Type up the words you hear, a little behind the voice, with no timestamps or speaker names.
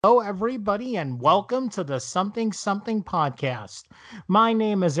everybody, and welcome to the Something Something podcast. My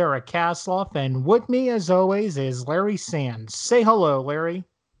name is Eric Kasloff, and with me, as always, is Larry Sands. Say hello, Larry.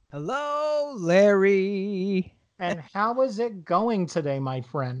 Hello, Larry. And how is it going today, my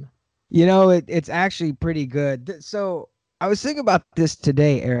friend? It's actually pretty good. So I was thinking about this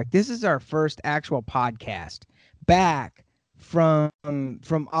today, Eric. This is our first actual podcast back from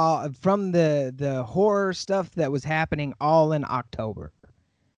the horror stuff that was happening all in October,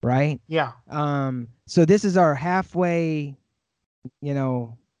 right? Yeah, So this is our halfway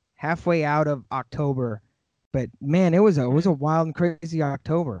out of October. But man, it was a wild and crazy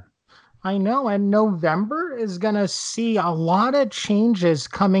October. I know. And November is going to see a lot of changes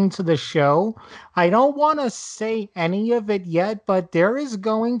coming to the show. I don't want to say any of it yet, but there is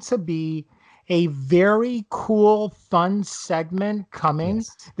going to be a very cool, fun segment coming.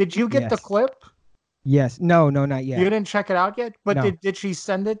 Yes. Did you get the Yes. clip? Yes. No, no, not You yet. didn't check it out yet, but No. did she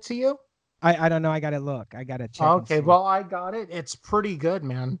send it to you? I don't know. I gotta look. I gotta check and Okay, see. well, I got it. It's pretty good,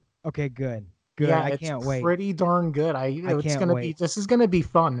 man. Okay, good. Good. Yeah, I it's can't wait. pretty darn good. I It's can't gonna be. wait. This is gonna be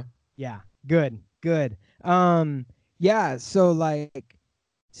fun. Yeah. Good. Good. Yeah, so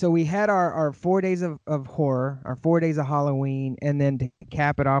we had our 4 days of horror, our 4 days of Halloween, and then to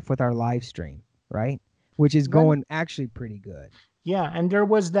cap it off with our live stream, right? Which is Then, going actually pretty good. yeah, and there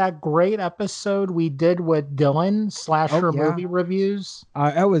was that great episode we did with Dylan Oh slasher yeah. movie reviews.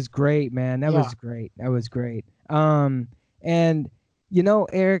 That was great, man. That Yeah, was great. That was great. And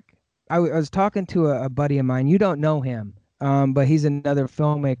Eric, I was talking to a buddy of mine. You don't know him, but he's another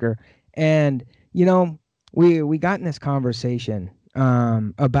filmmaker. And you know, we got in this conversation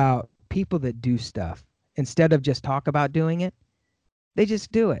about people that do stuff instead of just talk about doing it. They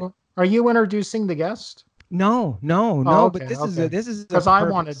just do it. well, are you introducing the guest? No, no, Oh, no. But okay, this is a okay. this is a Because I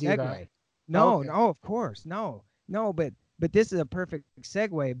want perfect to do that. segue. No, Okay. no, of course, no, no. But this is a perfect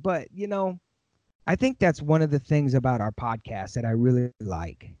segue. But I think that's one of the things about our podcast that I really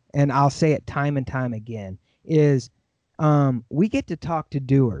like, and I'll say it time and time again, is we get to talk to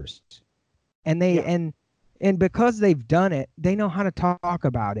doers, and they Yeah. and because they've done it, they know how to talk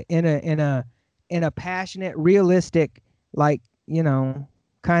about it in a passionate, realistic, like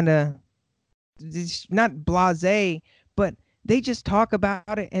kind of not blasé, but they just talk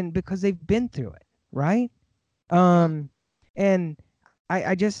about it, and because they've been through it, right? Yeah. Um, and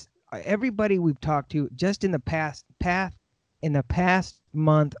I just everybody we've talked to just in the past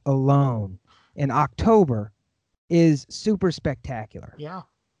month alone in October is super spectacular, Yeah.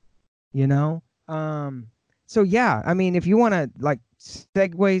 you know? So yeah, I mean if you want to like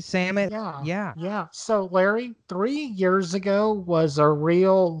segue Sam it, Yeah, yeah. yeah. So, Larry, 3 years ago was a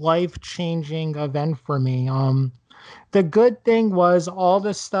real life-changing event for me. The good thing was all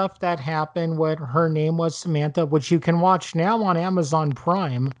the stuff that happened with Her Name Was Samantha, which you can watch now on Amazon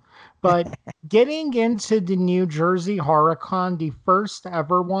Prime. But getting into the New Jersey HorrorCon, the first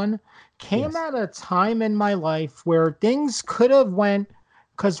ever one, came Yes. at a time in my life where things could have went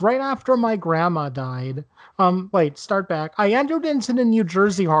because right after my grandma died, wait, start back. I entered into the New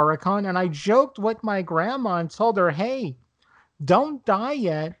Jersey HorrorCon and I joked with my grandma and told her, hey, don't die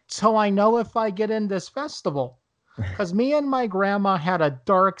yet till I know if I get in this festival. Because me and my grandma had a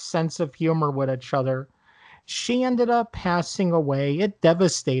dark sense of humor with each other. She ended up passing away. It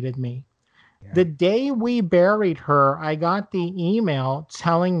devastated me. Yeah. The day we buried her, I got the email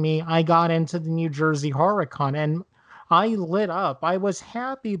telling me I got into the New Jersey HorrorCon and I lit up. I was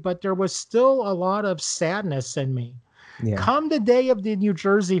happy, but there was still a lot of sadness in me. Yeah. Come the day of the New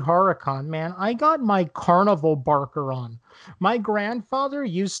Jersey HorrorCon, man, I got my carnival barker on. My grandfather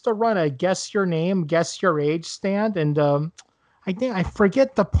used to run a guess your name, guess your age stand, and I think I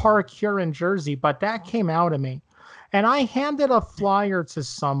forget the park here in Jersey, but that came out of me. And I handed a flyer to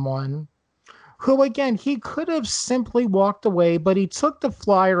someone who, again, he could have simply walked away, but he took the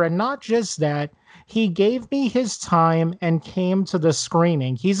flyer, and not just that, he gave me his time and came to the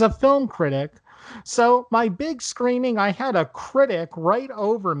screening. He's a film critic. So, my big screening, I had a critic right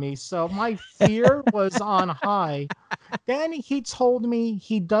over me. So, my fear was on high. Then he told me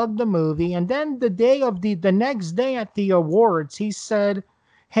he dug the movie. And then the next day at the awards, he said,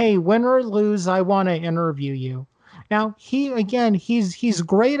 hey, win or lose, I want to interview you. Now he's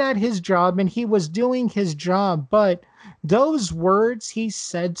great at his job and he was doing his job, but those words he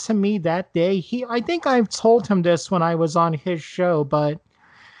said to me that day, he I think I've told him this when I was on his show, but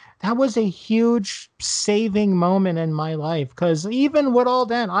that was a huge saving moment in my life because even with all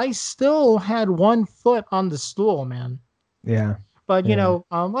that, I still had one foot on the stool, man. Yeah. But Yeah.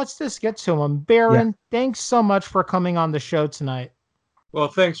 let's just get to him. Yeah. Baron, thanks so much for coming on the show tonight. Well,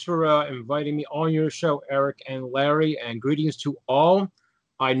 thanks for inviting me on your show, Eric and Larry, and greetings to all.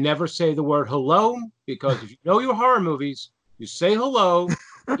 I never say the word hello, because if you know your horror movies, you say hello,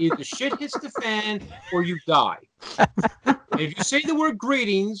 either shit hits the fan or you die. And if you say the word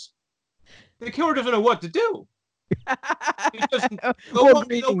greetings, the killer doesn't know what to do. He doesn't know Well, what to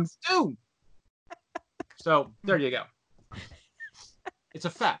greetings. do. So there you go. It's a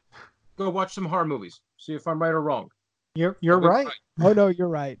fact. Go watch some horror movies. See if I'm right or wrong. You're I'll be right. Oh no, you're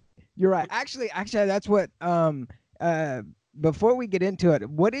right. You're right. Actually, that's what before we get into it,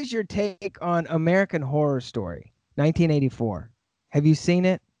 what is your take on American Horror Story 1984? Have you seen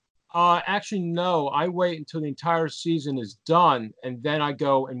it? Actually, no. I wait until the entire season is done, and then I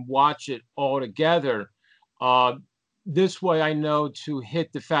go and watch it all together. Uh, this way, I know to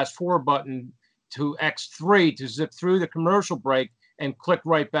hit the fast forward button to X3 to zip through the commercial break and click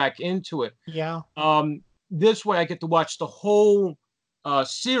right back into it. Yeah. This way, I get to watch the whole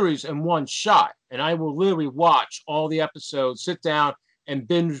series in one shot, and I will literally watch all the episodes, sit down, and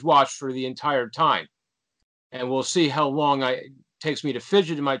binge watch for the entire time. And we'll see how long it takes me to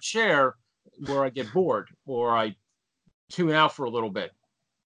fidget in my chair where I get bored or I tune out for a little bit.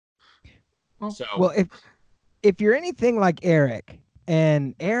 So Well, if you're anything like Eric,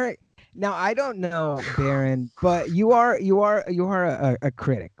 and Eric, now I don't know Baron, but you are a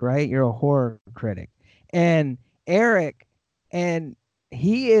critic, right? You're a horror critic, and Eric, and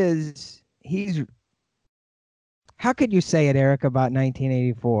he's how could you say it, Eric, about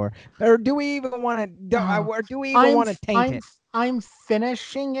 1984? Or do we even want to? Or do we even want to taint it? I'm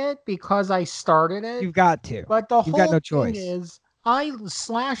finishing it because I started it. You've got to. But the You've got whole no thing choice. is,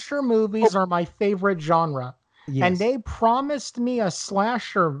 slasher movies are my favorite genre. Yes. And they promised me a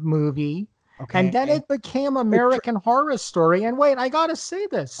slasher movie, Okay. and then it became American Horror Story. And wait, I gotta say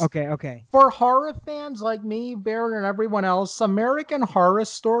this. Okay. For horror fans like me, Baron, and everyone else, American Horror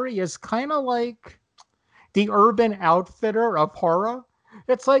Story is kind of like the Urban Outfitter of horror.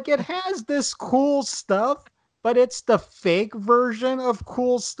 It's like it has this cool stuff, but it's the fake version of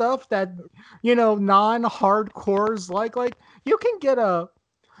cool stuff that, non-hardcores like. Like, you can get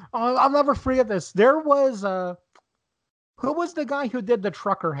I'll never forget this. There was who was the guy who did the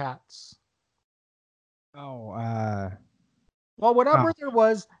trucker hats? Well, whatever there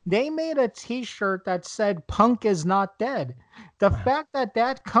was, they made a T-shirt that said "Punk is not dead." The fact that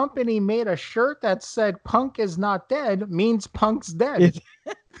that company made a shirt that said "Punk is not dead" means Punk's dead.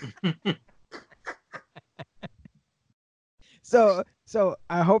 So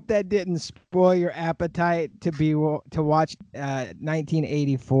I hope that didn't spoil your appetite to watch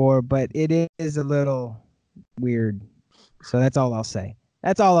 1984, but it is a little weird. So that's all I'll say.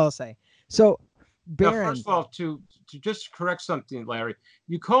 So, Baron, now, first of all, to just correct something, Larry,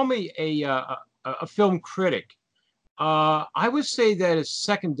 you call me a film critic. I would say that is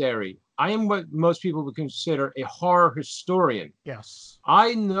secondary. I am what most people would consider a horror historian. Yes.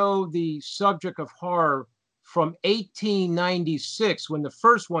 I know the subject of horror from 1896 when the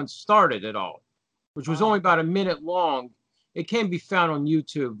first one started at all, which was only about a minute long. It can be found on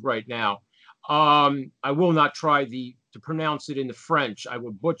YouTube right now. I will not try to pronounce it in the French. I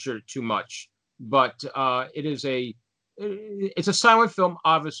would butcher it too much. But it's a silent film,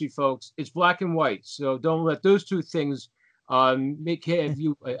 obviously, folks. It's black and white, so don't let those two things give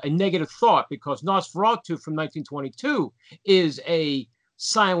you a negative thought, because Nosferatu from 1922 is a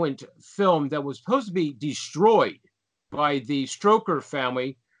silent film that was supposed to be destroyed by the Stoker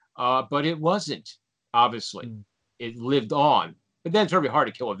family, but it wasn't, obviously. It lived on. But then it's very hard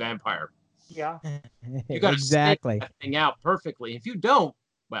to kill a vampire. Yeah. You got to exactly that thing out perfectly. If you don't,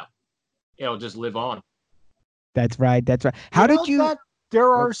 well, it'll just live on. That's right. How did you? That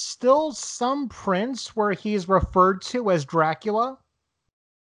there are still some prints where he's referred to as Dracula?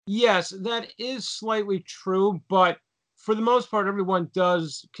 Yes, that is slightly true, but for the most part, everyone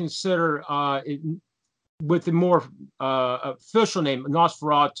does consider it with the more official name,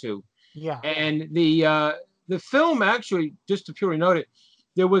 Nosferatu. Yeah. And the film, actually, just to purely note it,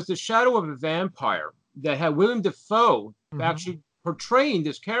 there was The Shadow of a Vampire that had Willem Dafoe actually portraying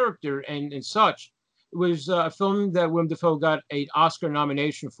this character and such. It was a film that Willem Dafoe got an Oscar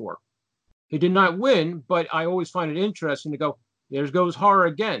nomination for. He did not win, but I always find it interesting to go, there goes horror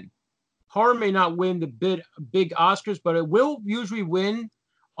again. Horror may not win the big Oscars, but it will usually win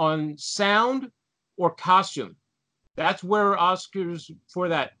on sound or costume. That's where Oscars for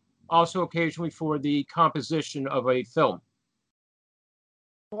that, also occasionally for the composition of a film.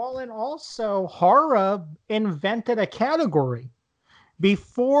 Well, and also horror invented a category.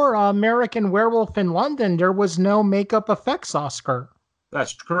 Before American Werewolf in London, there was no makeup effects Oscar.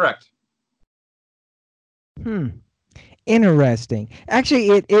 That's correct. Interesting. Actually,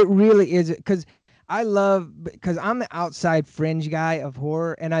 it really is, because I love, because I'm the outside fringe guy of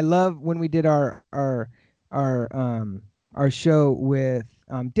horror, and I love when we did our show with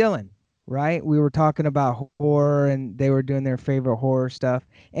Dylan, right? We were talking about horror, and they were doing their favorite horror stuff,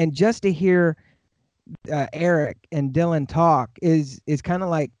 and just to hear Eric and Dylan talk is kind of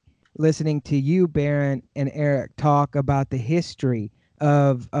like listening to you, Baron, and Eric talk about the history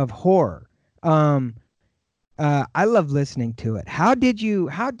of horror. Um, I love listening to it. How did you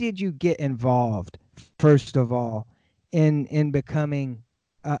get involved, first of all, in becoming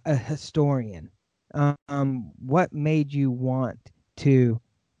a historian? What made you want to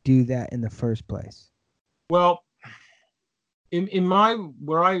do that in the first place? Well, in my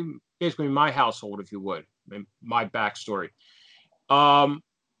where I basically in my household, if you would, in my backstory, um,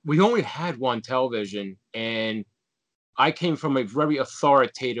 we only had one television, and I came from a very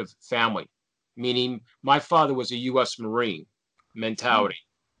authoritative family, meaning my father was a U.S. Marine mentality,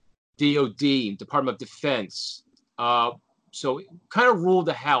 DOD, Department of Defense. Uh, so it kind of ruled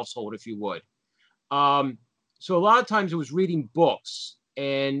the household, if you would. Um, so a lot of times it was reading books,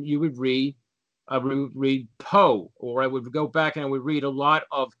 and I would read Poe, or I would go back and I would read a lot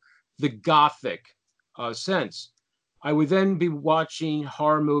of the Gothic sense. I would then be watching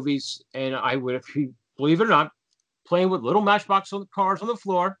horror movies, and I would, if you believe it or not, playing with little matchbox cars on the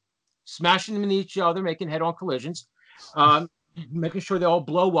floor, smashing them into each other, making head-on collisions, um, making sure they all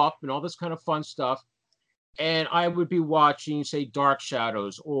blow up, and all this kind of fun stuff. And I would be watching, say, Dark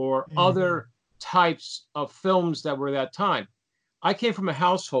Shadows or other types of films that were that time. I came from a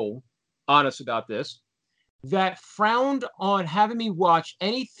household, honest about this, that frowned on having me watch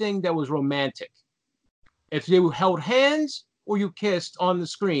anything that was romantic. If you held hands or you kissed on the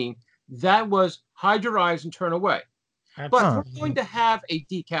screen, that was hide your eyes and turn away. But if That's we're going to have a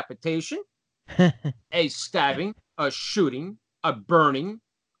decapitation, a stabbing, a shooting, a burning,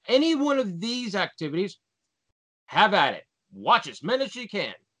 any one of these activities, have at it. Watch as many as you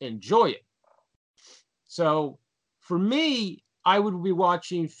can. Enjoy it. So for me, I would be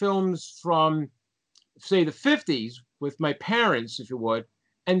watching films from, say, the 50s with my parents, if you would.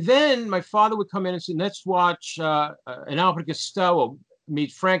 And then my father would come in and say, let's watch an Albert Costello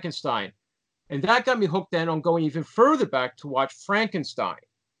meet Frankenstein. And that got me hooked then on going even further back to watch Frankenstein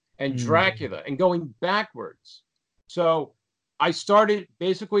and Dracula and going backwards. So I started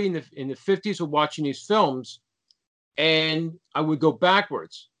basically in the 50s with watching these films, and I would go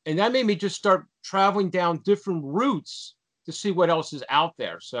backwards. And that made me just start traveling down different routes to see what else is out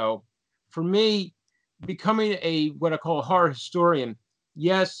there. So for me, becoming a what I call a horror historian,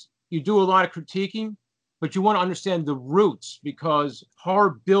 yes, you do a lot of critiquing, but you want to understand the roots because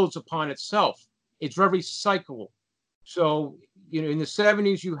horror builds upon itself. It's very cyclical. So, in the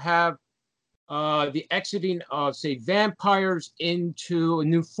 70s, you have the exiting of, say, vampires into a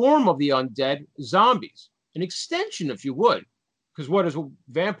new form of the undead, zombies, an extension, if you would, because what is a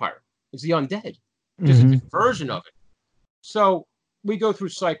vampire? It's the undead, just a different version of it. So we go through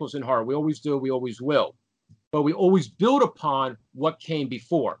cycles in horror. We always do, we always will. But we always build upon what came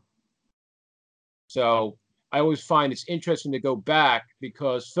before. So I always find it's interesting to go back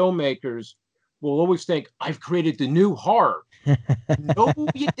because filmmakers will always think, I've created the new horror. No,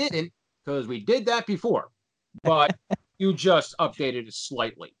 you didn't, because we did that before. But you just updated it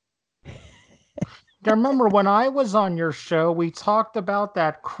slightly. I remember when I was on your show, we talked about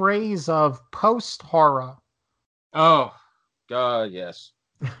that craze of post horror. Oh, God, yes.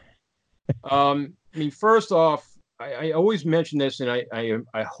 I mean, first off, I always mention this, and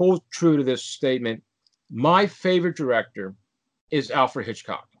I hold true to this statement. My favorite director is Alfred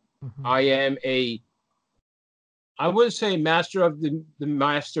Hitchcock. I am I wouldn't say master of the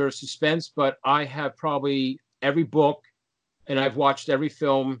master of suspense, but I have probably every book, and I've watched every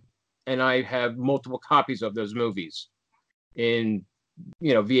film, and I have multiple copies of those movies in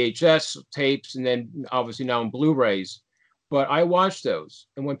VHS tapes, and then obviously now in Blu-rays. But I watch those,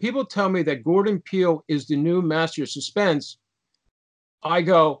 and when people tell me that Gordon Peele is the new master of suspense, I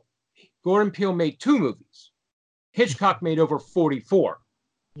go, Gordon Peele made 2 movies. Hitchcock made over 44.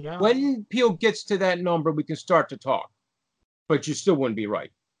 Yeah. When Peele gets to that number, we can start to talk. But you still wouldn't be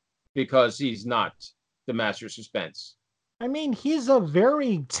right because he's not the master of suspense. I mean, he's a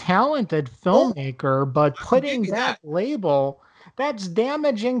very talented filmmaker, but putting that label, that's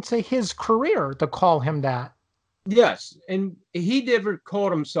damaging to his career to call him that. Yes, and he never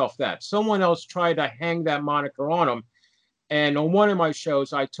called himself that. Someone else tried to hang that moniker on him. And on one of my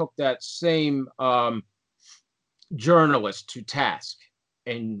shows, I took that same journalist to task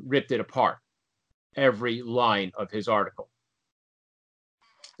and ripped it apart, every line of his article.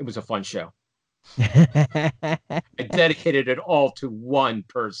 It was a fun show. I dedicated it all to one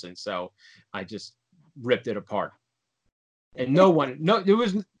person, so I just ripped it apart. And there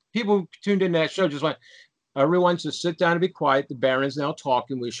was people who tuned in that show just went, everyone just sit down and be quiet. The Baron's now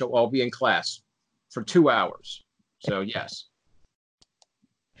talking. We shall all be in class for 2 hours. So yes.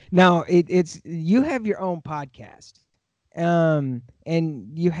 Now it's you have your own podcast, and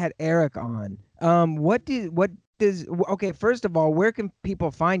you had Eric on. Okay, first of all, where can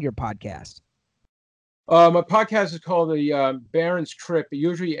people find your podcast? My podcast is called the Baron's Trip. It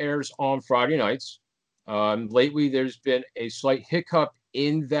usually airs on Friday nights. Lately, there's been a slight hiccup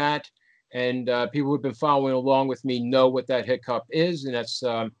in that, and people who've been following along with me know what that hiccup is, and that's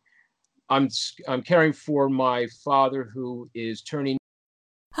I'm caring for my father who is turning.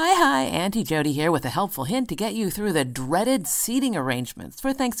 Hi, Auntie Jody here with a helpful hint to get you through the dreaded seating arrangements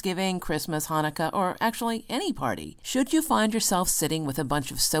for Thanksgiving, Christmas, Hanukkah, or actually any party. Should you find yourself sitting with a bunch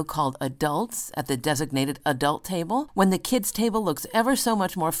of so-called adults at the designated adult table when the kids' table looks ever so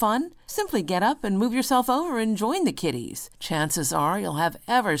much more fun, simply get up and move yourself over and join the kiddies. Chances are you'll have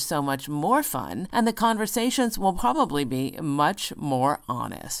ever so much more fun, and the conversations will probably be much more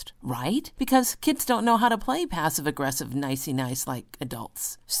honest, right? Because kids don't know how to play passive-aggressive nicey-nice like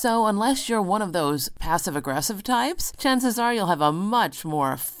adults. So unless you're one of those passive-aggressive types, chances are you'll have a much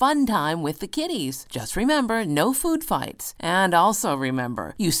more fun time with the kiddies. Just remember, no food fights. And also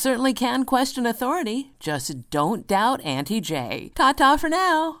remember, you certainly can question authority. Just don't doubt Auntie J. Ta-ta for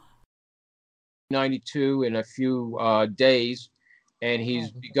now. 92 in a few days, and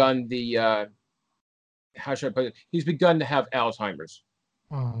he's begun the how should I put it? He's begun to have Alzheimer's.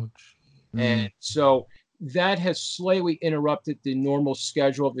 Oh, and so that has slightly interrupted the normal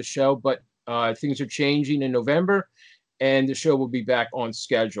schedule of the show, but things are changing in November, and the show will be back on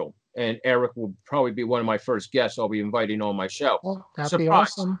schedule. And Eric will probably be one of my first guests I'll be inviting on my show. Well, that'd be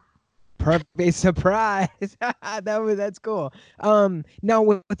awesome. Perfect surprise. That's cool. Now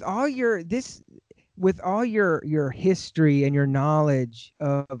with all your history and your knowledge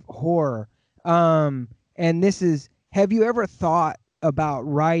of horror, and have you ever thought about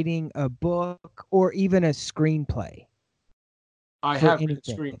writing a book or even a screenplay? I have written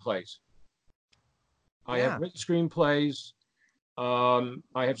screenplays. I have written screenplays.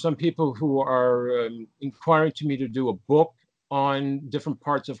 I have some people who are inquiring to me to do a book on different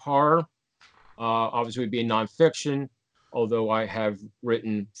parts of horror. Obviously, it would be nonfiction, although I have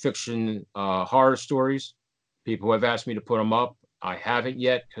written fiction horror stories. People have asked me to put them up. I haven't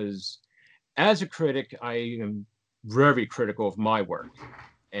yet because as a critic, I am very critical of my work,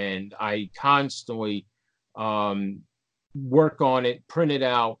 and I constantly work on it, print it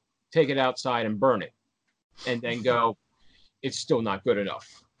out, take it outside and burn it, and then go, it's still not good enough.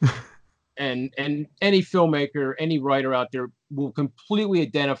 and any filmmaker, any writer out there will completely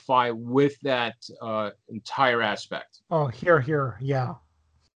identify with that entire aspect. Oh, here, yeah.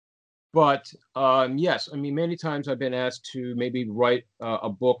 But yes, I mean, many times I've been asked to maybe write a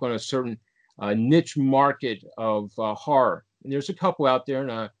book on a certain niche market of horror. And there's a couple out there,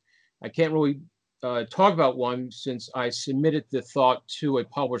 and I can't really talk about one since I submitted the thought to a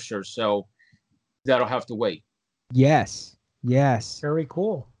publisher, so that'll have to wait. Yes. Very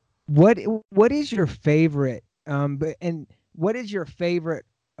cool. What is your favorite what is your favorite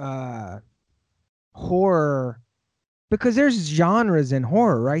horror? Because there's genres in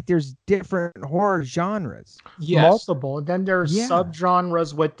horror, right? There's different horror genres. Yes. Multiple. And then there's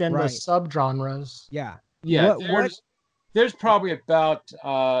subgenres within the subgenres. Yeah. Yeah. There's probably about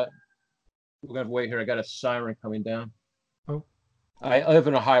we're gonna wait here. I got a siren coming down. Oh. I live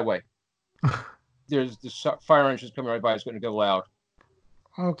in a highway. There's the fire engine's coming right by. It's going to go loud.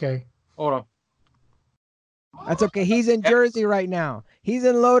 Okay. Hold on. That's okay. He's in Jersey right now. He's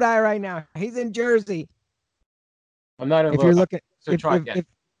in Lodi right now. He's in Jersey. I'm not in Lodi. You're looking, so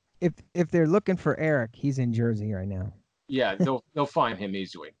if they're looking for Eric, he's in Jersey right now. Yeah, they'll find him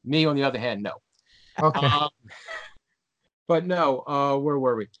easily. Me, on the other hand, no. Okay. But no, where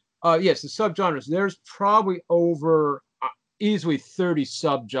were we? Yes, the subgenres. There's probably over easily 30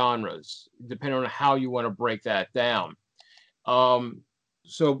 subgenres, depending on how you want to break that down.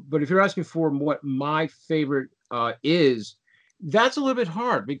 But if you're asking for what my favorite is, that's a little bit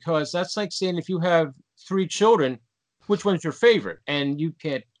hard, because that's like saying if you have 3 children, which one's your favorite? And you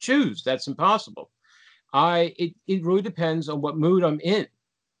can't choose. That's impossible. It really depends on what mood I'm in.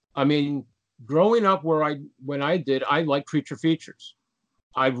 I mean, growing up when I like creature features.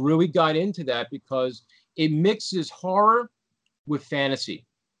 I really got into that because it mixes horror with fantasy,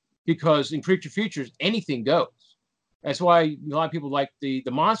 because in creature features, anything goes. That's why a lot of people like the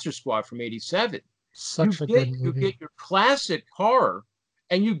Monster Squad from '87. Such a good movie. You get your classic horror,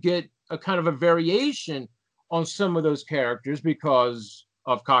 and you get a kind of a variation on some of those characters, because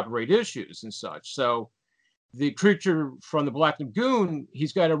of copyright issues and such. So the creature from the Black Lagoon,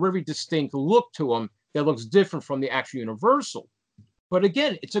 he's got a very distinct look to him that looks different from the actual Universal. But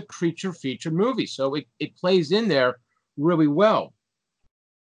again, it's a creature feature movie, so it plays in there really well.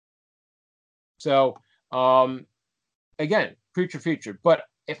 So again, creature feature. But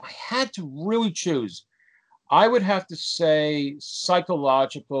if I had to really choose, I would have to say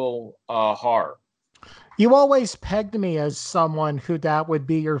psychological horror. You always pegged me as someone who that would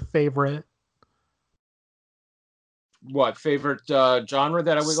be your favorite. What favorite genre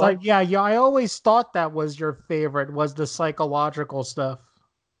that I would like? Yeah. I always thought that was your favorite, was the psychological stuff.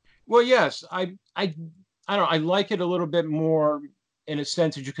 Well, yes, I don't know. I like it a little bit more in a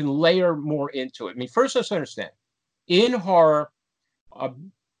sense that you can layer more into it. I mean, first let's understand, in horror,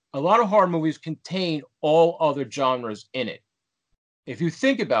 a lot of horror movies contain all other genres in it. If you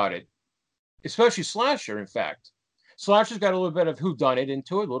think about it, especially slasher, in fact, slasher's got a little bit of whodunit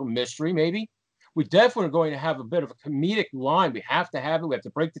into it, a little mystery maybe. We definitely are going to have a bit of a comedic line. We have to have it. We have to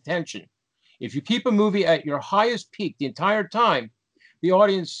break the tension. If you keep a movie at your highest peak the entire time, the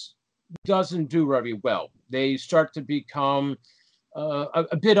audience doesn't do very well. They start to become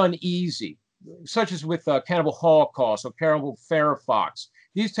a bit uneasy, such as with Cannibal Holocaust or Cannibal Fox.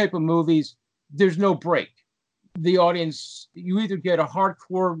 These type of movies, there's no break. The audience, you either get a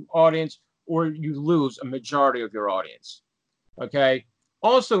hardcore audience or you lose a majority of your audience. Okay?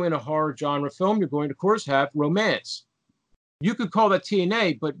 Also in a horror genre film, you're going to, of course, have romance. You could call that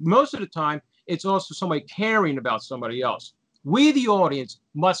TNA, but most of the time, it's also somebody caring about somebody else. We, the audience,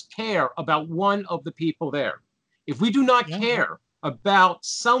 must care about one of the people there. If we do not care about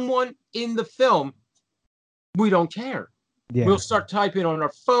someone in the film, we don't care. Yeah. We'll start typing on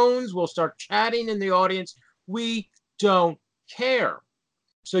our phones. We'll start chatting in the audience. We don't care.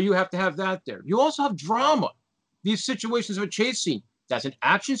 So you have to have that there. You also have drama. These situations of a chase scene. That's an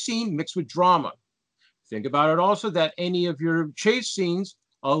action scene mixed with drama. Think about it also that any of your chase scenes,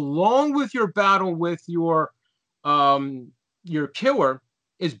 along with your battle with your killer,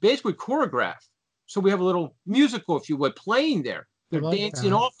 is basically choreographed. So we have a little musical, if you would, playing there. They're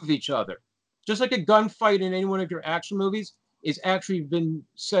dancing off of each other. Just like a gunfight in any one of your action movies is actually been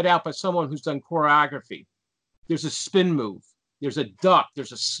set out by someone who's done choreography. There's a spin move. There's a duck.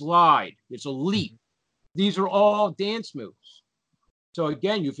 There's a slide. There's a leap. These are all dance moves. So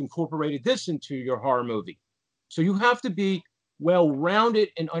again, you've incorporated this into your horror movie. So you have to be well-rounded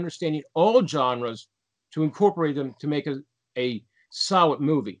in understanding all genres to incorporate them to make a solid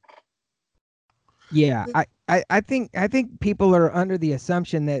movie. Yeah, I think people are under the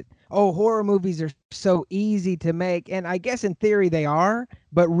assumption that, horror movies are so easy to make, and I guess in theory they are,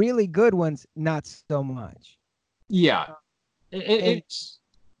 but really good ones, not so much. Yeah, it's.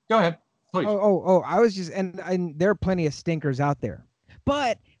 Go ahead, please. I was just, and there are plenty of stinkers out there.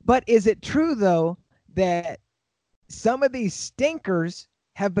 But is it true though that some of these stinkers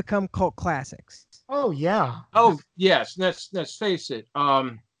have become cult classics? Oh yeah. Oh yes. Let's face it.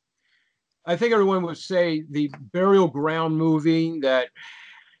 I think everyone would say the Burial Ground movie, that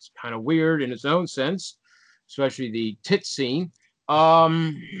it's kind of weird in its own sense, especially the tit scene.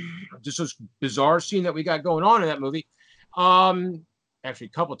 Just this bizarre scene that we got going on in that movie. Actually,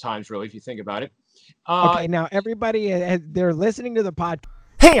 a couple of times, really, if you think about it. Okay, now everybody, they're listening to the podcast.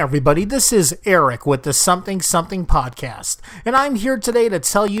 Hey everybody, this is Eric with the Something Something Podcast, and I'm here today to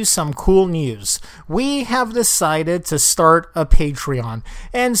tell you some cool news. We have decided to start a Patreon,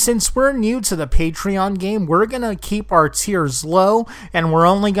 and since we're new to the Patreon game, we're going to keep our tiers low, and we're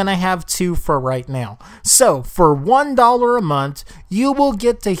only going to have 2 for right now. So, for $1 a month, you will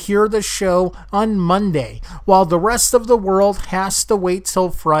get to hear the show on Monday, while the rest of the world has to wait till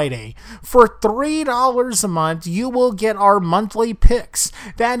Friday. For $3 a month, you will get our monthly picks.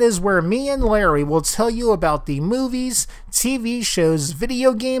 That is where me and Larry will tell you about the movies, TV shows,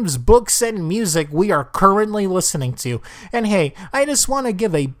 video games, books, and music we are currently listening to. And hey, I just want to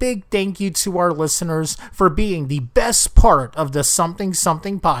give a big thank you to our listeners for being the best part of the Something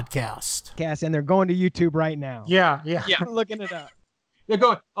Something Podcast. And they're going to YouTube right now. Yeah. Looking it up. They're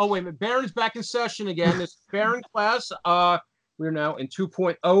going, oh, wait a minute. Baron's back in session again. This Baron class, we're now in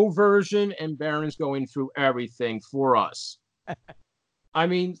 2.0 version, and Baron's going through everything for us. I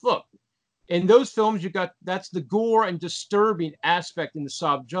mean, look, in those films, that's the gore and disturbing aspect in the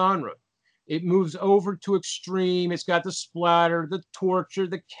subgenre. It moves over to extreme. It's got the splatter, the torture,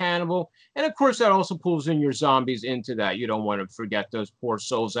 the cannibal. And of course, that also pulls in your zombies into that. You don't want to forget those poor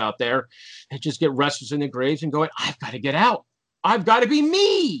souls out there that just get restless in their graves and going, I've got to get out. I've got to be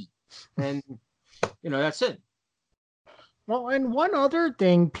me. And, that's it. Well, and one other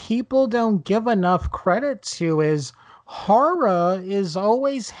thing people don't give enough credit to is horror is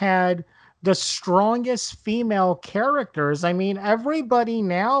always had the strongest female characters. I mean, everybody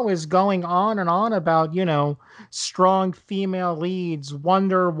now is going on and on about, strong female leads,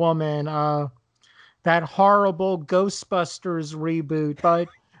 Wonder Woman, that horrible Ghostbusters reboot, but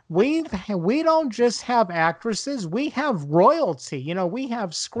we don't just have actresses, we have royalty. We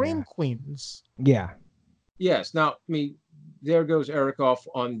have scream Yeah. queens. Yeah. Yes. Now, I mean, there goes Eric off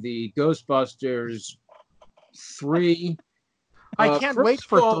on the Ghostbusters 3. I can't wait First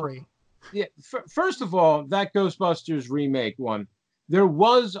for of all, 3. yeah. First of all, that Ghostbusters remake one, there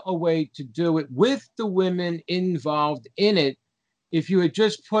was a way to do it with the women involved in it. If you had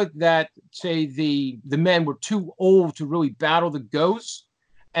just put that, say the men were too old to really battle the ghosts,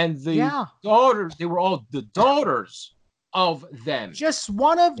 and the Yeah. daughters, they were all the daughters of them. Just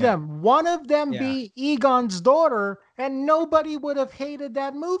one of them Yeah. be Egon's daughter, and nobody would have hated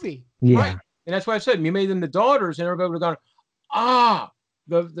that movie. Yeah. Right. And that's why I said you made them the daughters, and everybody would have gone,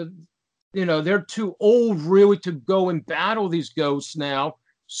 the they're too old really to go and battle these ghosts now.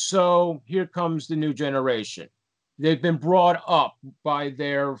 So here comes the new generation. They've been brought up by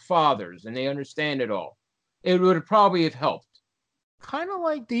their fathers and they understand it all. It would probably have helped. Kind of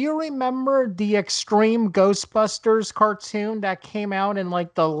like, do you remember the Extreme Ghostbusters cartoon that came out in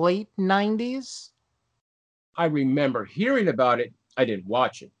like the late 90s? I remember hearing about it. I didn't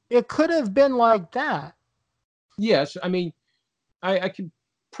watch it. It could have been like that. Yes, I mean, I can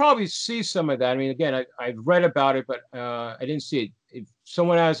probably see some of that. I mean, again, I've read about it, but I didn't see it. If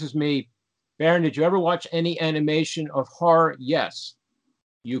someone asks me, Baron, did you ever watch any animation of horror? Yes.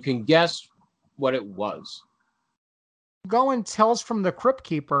 You can guess what it was. Going Tales from the Crypt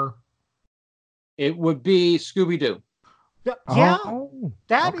Keeper. It would be Scooby-Doo. Yeah, Oh,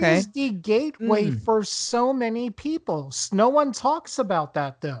 that okay. is the gateway Mm. for so many people. No one talks about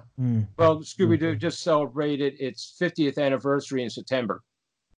that though. Mm. Well, Scooby-Doo Mhm. just celebrated its 50th anniversary in September.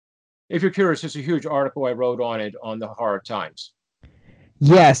 If you're curious, there's a huge article I wrote on it on the Horror Times.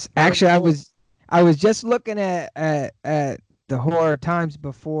 Yes, actually, I was just looking at the Horror Times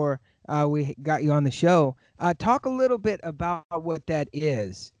before we got you on the show. Talk a little bit about what that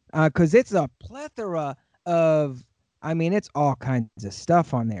is, because it's a plethora of. I mean, it's all kinds of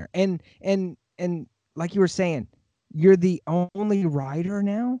stuff on there, and like you were saying, you're the only writer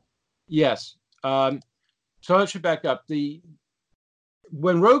now. Yes. So I should back up.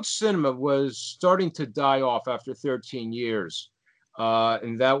 When Rogue Cinema was starting to die off after 13 years,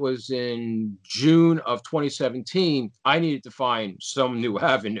 and that was in June of 2017, I needed to find some new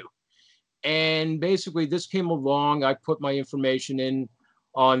avenue. And basically, this came along. I put my information in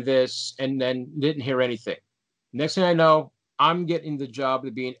on this and then didn't hear anything. Next thing I know, I'm getting the job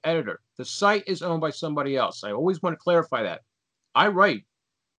to be an editor. The site is owned by somebody else. I always want to clarify that. I write.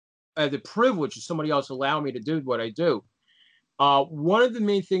 I have the privilege of somebody else allowing me to do what I do. One of the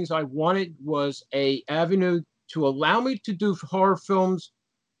main things I wanted was a avenue to allow me to do horror films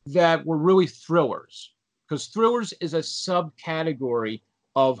that were really thrillers, because thrillers is a subcategory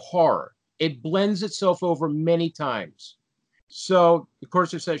of horror. It blends itself over many times. So, of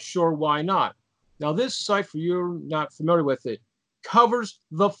course, it says, sure, why not? Now, this site, for you not familiar with it, covers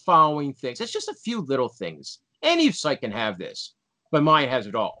the following things. It's just a few little things. Any site can have this, but mine has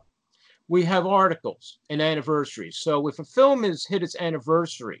it all. We have articles and anniversaries. So if a film has hit its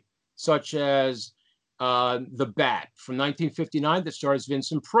anniversary, such as The Bat from 1959 that stars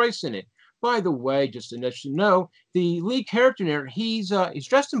Vincent Price in it. By the way, just to let you know, the lead character there, he's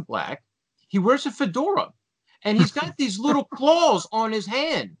dressed in black. He wears a fedora, and he's got these little claws on his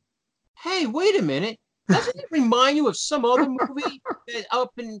hand. Hey, wait a minute. Doesn't it remind you of some other movie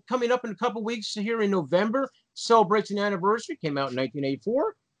that coming up in a couple weeks here in November celebrates an anniversary? Came out in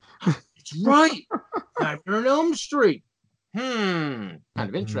 1984. It's right. Nightmare on Elm Street. Kind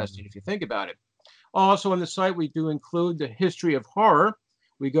of interesting if you think about it. Also on the site, we do include the history of horror.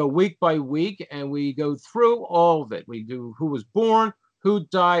 We go week by week and we go through all of it. We do who was born, who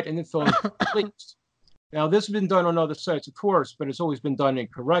died, and the film released. Now, this has been done on other sites, of course, but it's always been done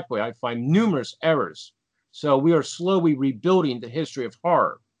incorrectly. I find numerous errors. So we are slowly rebuilding the history of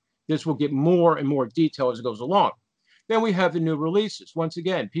horror. This will get more and more detail as it goes along. Then we have the new releases. Once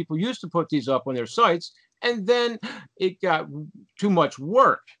again, people used to put these up on their sites, and then it got too much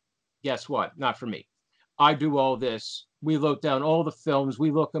work. Guess what? Not for me. I do all this. We load down all the films.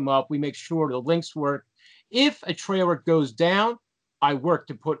 We look them up. We make sure the links work. If a trailer goes down, I work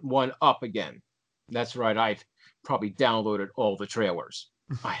to put one up again. That's right. I've probably downloaded all the trailers.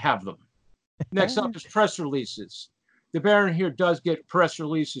 I have them. Next up is press releases. The Baron here does get press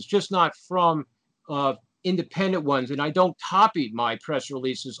releases, just not from independent ones. And I don't copy my press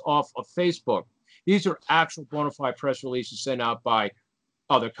releases off of Facebook. These are actual bona fide press releases sent out by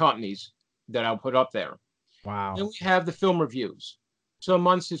other companies that I'll put up there. Wow. Then we have the film reviews. Some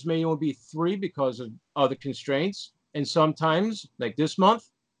months this may only be 3 because of other constraints. And sometimes, like this month,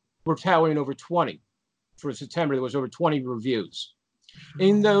 we're tallying over 20. For September, there was over 20 reviews.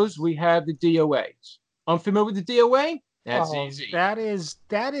 In those, we have the DOAs. Unfamiliar with the DOA? That's easy. That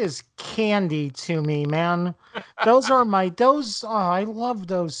is candy to me, man. I love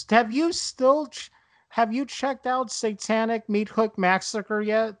those. Have you checked out Satanic Meat Hook Massacre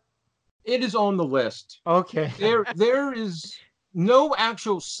yet? It is on the list. Okay. There is no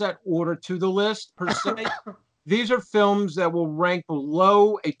actual set order to the list per se. These are films that will rank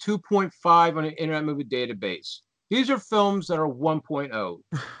below a 2.5 on an Internet Movie Database. These are films that are 1.0,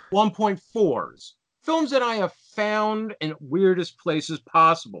 1.4s. Films that I have found in weirdest places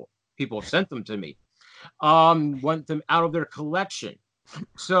possible. People have sent them to me. Want them out of their collection.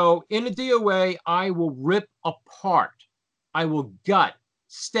 So in a DOA, I will rip apart. I will gut,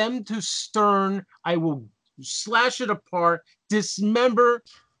 stem to stern. I will slash it apart, dismember,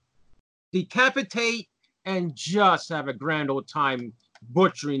 decapitate, and just have a grand old time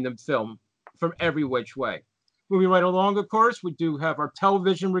butchering the film from every which way. Moving right along, of course, we do have our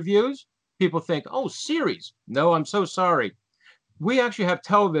television reviews. People think, oh, series. No, I'm so sorry. We actually have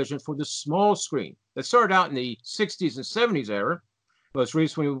television for the small screen that started out in the 60s and 70s era. Most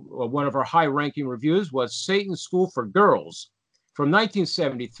recently, one of our high-ranking reviews was Satan's School for Girls from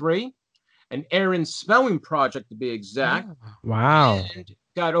 1973, an Aaron Spelling project to be exact. Wow. And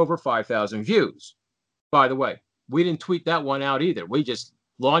got over 5,000 views. By the way, we didn't tweet that one out either. We just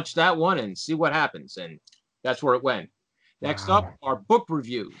launched that one and see what happens. And that's where it went. Next up are book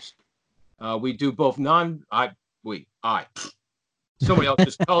reviews. We do both somebody else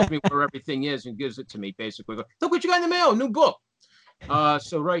just tells me where everything is and gives it to me, basically. Look what you got in the mail, new book.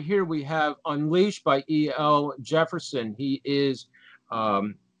 So right here we have Unleashed by E.L. Jefferson. He is a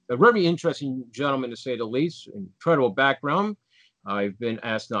very interesting gentleman, to say the least. Incredible background. I've been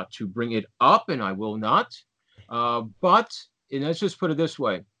asked not to bring it up, and I will not. But let's just put it this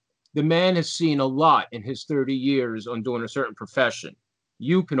way. The man has seen a lot in his 30 years on doing a certain profession.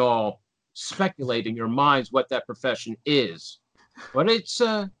 You can all speculate in your minds what that profession is, but it's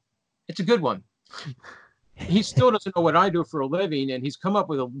a good one. He still doesn't know what I do for a living, and he's come up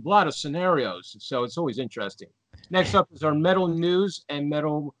with a lot of scenarios, so it's always interesting. Next up is our metal news and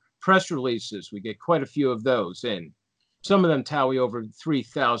metal press releases. We get quite a few of those in. Some of them tally over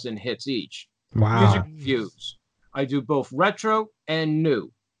 3,000 hits each. Wow. Music reviews. I do both retro and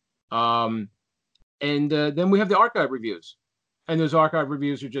new. Then we have the archive reviews. And those archive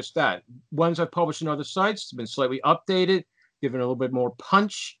reviews are just that. Ones I've published on other sites have been slightly updated, given a little bit more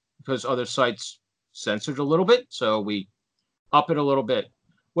punch because other sites censored a little bit. So we up it a little bit.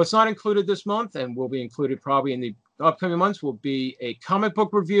 What's not included this month and will be included probably in the upcoming months will be a comic book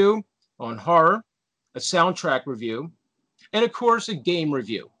review on horror, a soundtrack review, and of course a game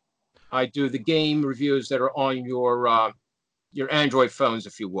review. I do the game reviews that are on your Android phones,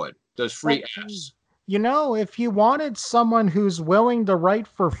 if you would. Those free apps. You know, if you wanted someone who's willing to write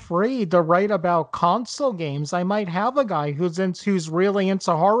for free to write about console games, I might have a guy who's really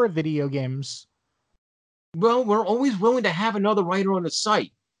into horror video games. Well, we're always willing to have another writer on the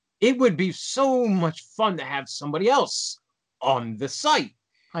site. It would be so much fun to have somebody else on the site.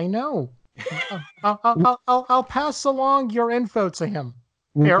 I know. I'll pass along your info to him.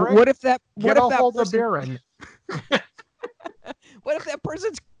 Eric, what if that Baron. What if that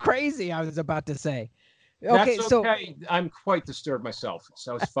person's crazy? I was about to say. Okay, that's okay. So I'm quite disturbed myself,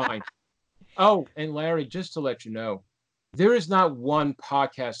 so it's fine. Oh, and Larry, just to let you know, there is not one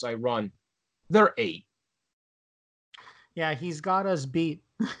podcast I run. There are 8. Yeah, he's got us beat.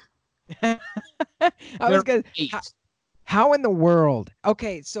 How in the world?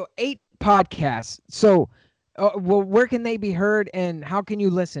 Okay, so 8 podcasts. So, well, where can they be heard, and how can you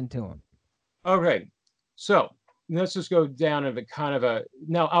listen to them? Okay, so let's just go down of a kind of a.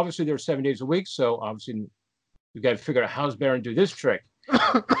 Now, obviously, there are 7 days a week, so obviously, we've got to figure out how's Baron do this trick.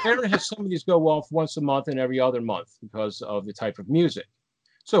 Baron has some of these go off once a month and every other month because of the type of music.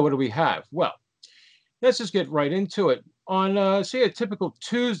 So, what do we have? Well, let's just get right into it. On, say, a typical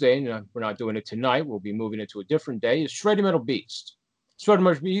Tuesday, and we're not doing it tonight, we'll be moving it to a different day, is Shreddy Metal Beast. Shreddy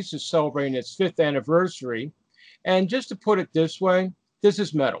Metal Beast is celebrating its 5th anniversary. And just to put it this way, this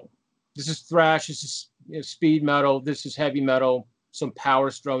is metal. This is thrash, this is speed metal, this is heavy metal, some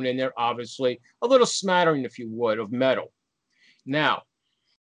power thrown in there, obviously. A little smattering, if you would, of metal. Now,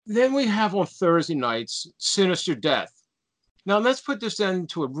 then we have on Thursday nights, Sinister Death. Now, let's put this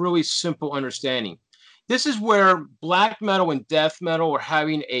into a really simple understanding. This is where black metal and death metal were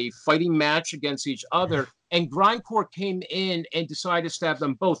having a fighting match against each other, and grindcore came in and decided to stab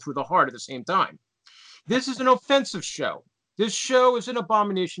them both through the heart at the same time. This is an offensive show. This show is an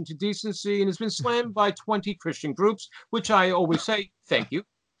abomination to decency and has been slammed by 20 Christian groups, which I always say, thank you.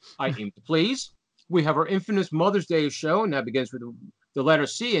 I aim to please. We have our infamous Mother's Day show, and that begins with the letter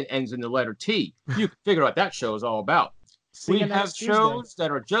C and ends in the letter T. You can figure out what that show is all about. We have shows that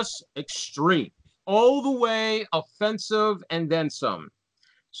are just extreme, all the way offensive and then some.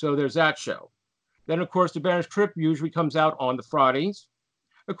 So there's that show. Then, of course, the Baron's Crypt usually comes out on the Fridays.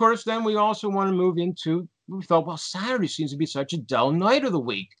 Of course, then we also want to move into, we thought, well, Saturday seems to be such a dull night of the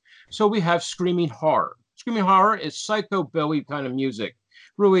week. So we have Screaming Horror. Screaming Horror is psychobilly kind of music,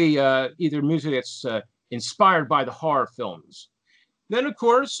 really either music that's inspired by the horror films. Then, of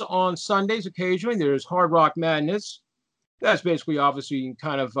course, on Sundays, occasionally, there's Hard Rock Madness. That's basically, obviously,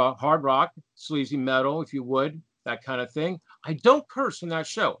 kind of hard rock, sleazy metal, if you would, that kind of thing. I don't curse on that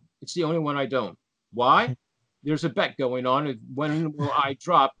show. It's the only one I don't. Why? There's a bet going on. When will I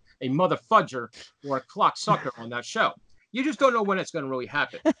drop a mother fudger or a clock sucker on that show? You just don't know when it's going to really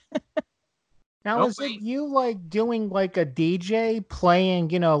happen. Now, is it you like doing like a DJ playing,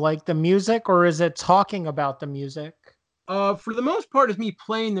 like the music, or is it talking about the music? For the most part, it's me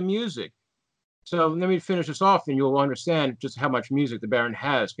playing the music. So let me finish this off, and you'll understand just how much music the Baron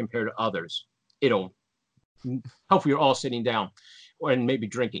has compared to others. Hopefully you're all sitting down and maybe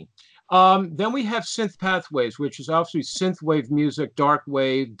drinking. Then we have Synth Pathways, which is obviously synthwave music, dark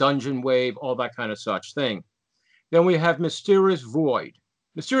wave, dungeon wave, all that kind of such thing. Then we have Mysterious Void.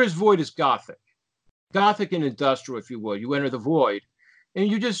 Mysterious Void is gothic. Gothic and industrial, if you would. You enter the void, and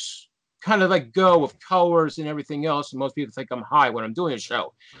you just kind of let go of colors and everything else. And most people think I'm high when I'm doing a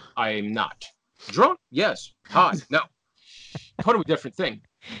show. I am not. Drunk? Yes. High? No. Totally different thing.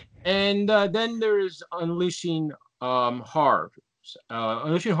 And then there is Unleashing Horror.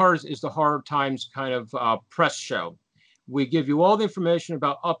 Unleashing Horror is the Horror Times kind of press show. We give you all the information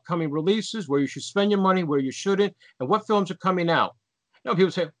about upcoming releases, where you should spend your money, where you shouldn't, and what films are coming out.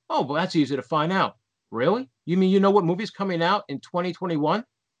 People say, oh, well, that's easy to find out. Really? You mean you know what movie's coming out in 2021?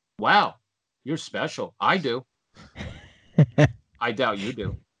 Wow, you're special. I do. I doubt you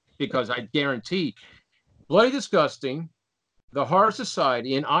do, because I guarantee Bloody Disgusting, The Horror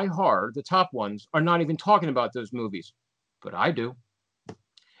Society, and iHorror, the top ones, are not even talking about those movies. But I do.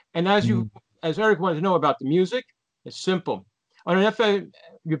 And as Eric wanted to know about the music, it's simple. On an FM,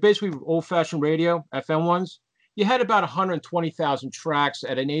 you're basically old-fashioned radio, FM ones. You had about 120,000 tracks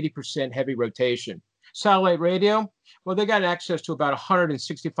at an 80% heavy rotation. Satellite radio, well, they got access to about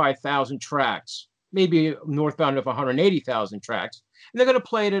 165,000 tracks, maybe northbound of 180,000 tracks. And they're going to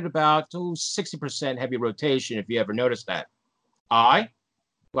play it at about 60% heavy rotation, if you ever noticed that.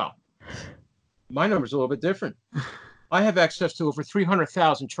 Well, my number's a little bit different. I have access to over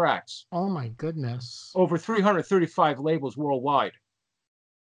 300,000 tracks. Oh, my goodness. Over 335 labels worldwide.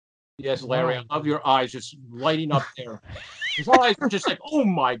 Yes, Larry, wow. I love your eyes just lighting up there. His eyes are just like, oh,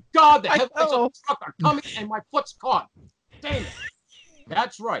 my God, the headlights of the truck are coming, and my foot's caught. Damn it.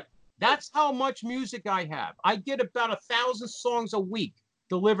 That's right. That's how much music I have. I get about 1,000 songs a week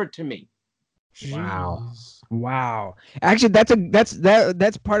delivered to me. Wow. Actually,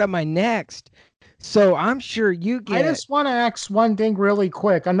 that's part of my next. So I'm sure you get. I just want to ask one thing really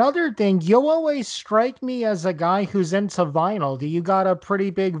quick. Another thing, you always strike me as a guy who's into vinyl. Do you got a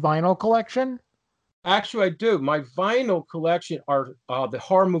pretty big vinyl collection? Actually, I do. My vinyl collection are the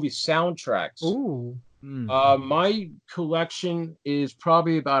horror movie soundtracks. Ooh. My collection is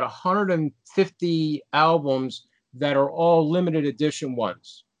probably about 150 albums that are all limited edition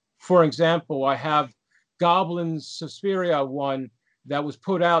ones. For example, I have Goblin's Suspiria one that was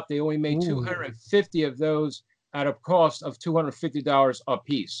put out. They only made 250 of those at a cost of $250 a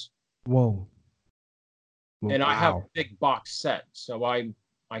piece. Whoa. And I have a big box set, so I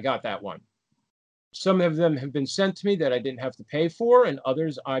got that one. Some of them have been sent to me that I didn't have to pay for, and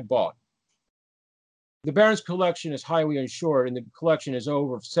others I bought. The Baron's collection is highly insured, and the collection is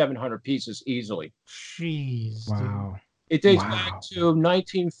over 700 pieces easily. Jeez. Wow. It dates back to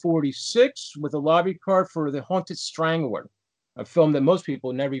 1946 with a lobby card for The Haunted Strangler, a film that most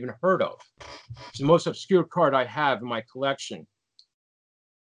people never even heard of. It's the most obscure card I have in my collection.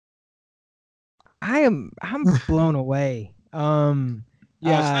 I'm blown away.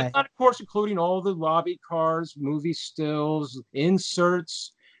 Yes, that's not, of course, including all the lobby cards, movie stills,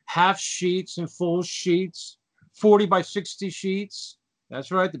 inserts, half sheets and full sheets, 40 by 60 sheets.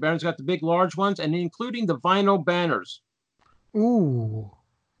 That's right. The Baron's got the big, large ones, and including the vinyl banners. Ooh.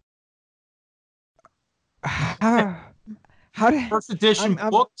 How did first edition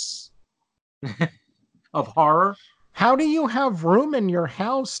books? of horror. How do you have room in your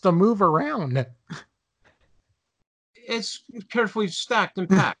house to move around? It's carefully stacked and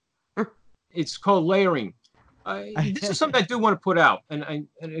packed. It's called layering. This is something I do want to put out, and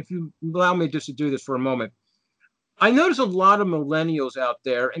if you allow me just to do this for a moment, I notice a lot of millennials out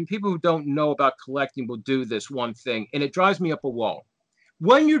there, and people who don't know about collecting will do this one thing, and it drives me up a wall.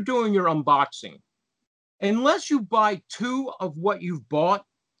 When you're doing your unboxing, unless you buy 2 of what you've bought,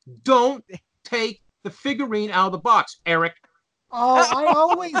 don't take the figurine out of the box, Eric. Oh,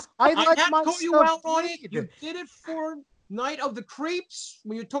 I I let had my to call you stuff out on it. bleed. You did it for Night of the Creeps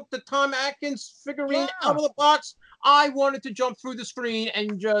when you took the Tom Atkins figurine Yeah. out of the box. I wanted to jump through the screen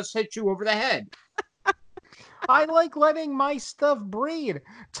and just hit you over the head. I like letting my stuff breed.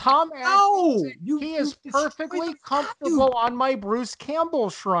 Tom No, Atkins, he is perfectly comfortable on my Bruce Campbell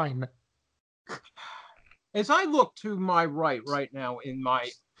shrine. As I look to my right now in my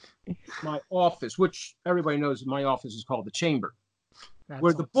office, which everybody knows my office is called the chamber,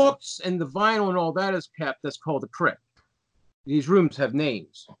 where the books and the vinyl and all that is kept, that's called the crypt. These rooms have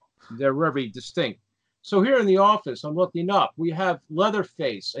names. They're very distinct. So here in the office, I'm looking up. We have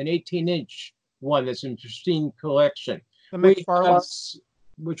Leatherface, an 18-inch one that's in pristine collection. The McFarlane.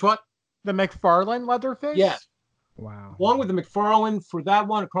 Which what? The McFarlane Leatherface? Yeah. Wow. Along with the McFarlane, for that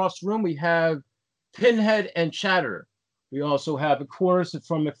one across the room, we have Pinhead and Chatter. We also have, of course,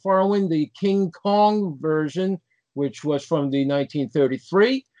 from McFarlane, the King Kong version, which was from the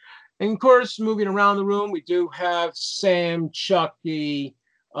 1933. And of course, moving around the room, we do have Sam, Chucky,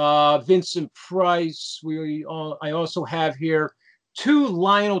 Vincent Price. I also have here 2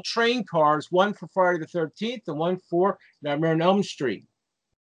 Lionel train cars, one for Friday the 13th and one for Nightmare on Elm Street.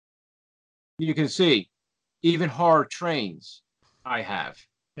 You can see even horror trains I have.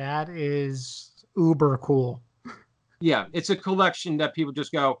 That is uber cool. Yeah, it's a collection that people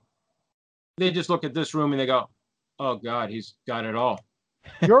just go, they just look at this room and they go, oh God, he's got it all.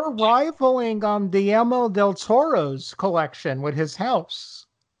 You're rivaling Guillermo del Toro's collection with his house.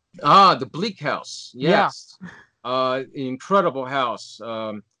 The Bleak House. Yes. Yeah. Incredible house.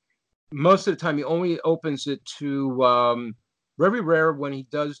 Most of the time he only opens it to very rare when he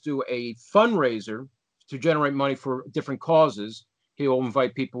does do a fundraiser to generate money for different causes. He'll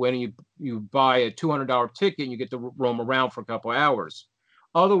invite people in and you buy a $200 ticket and you get to roam around for a couple of hours.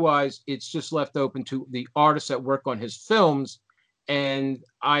 Otherwise, it's just left open to the artists that work on his films. And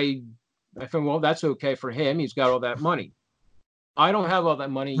I think, well, that's okay for him. He's got all that money. I don't have all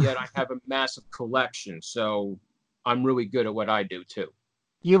that money yet. I have a massive collection. So I'm really good at what I do, too.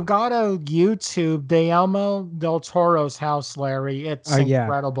 You've got to YouTube Guillermo del Toro's house, Larry. It's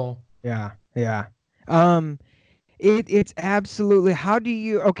incredible. Yeah. It's absolutely, how do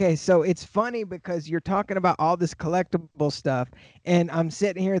you, okay, so it's funny because you're talking about all this collectible stuff and I'm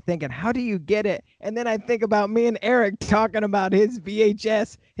sitting here thinking, how do you get it? And then I think about me and Eric talking about his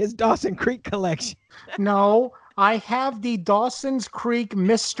VHS, his Dawson Creek collection. No, I have the Dawson's Creek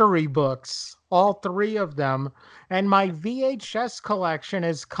mystery books, all 3 of them, and my VHS collection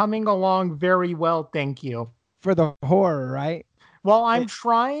is coming along very well, thank you. For the horror, right? Well, I'm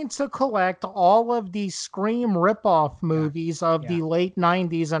trying to collect all of the Scream ripoff movies of the late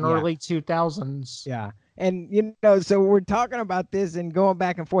 90s and early 2000s. Yeah. And, so we're talking about this and going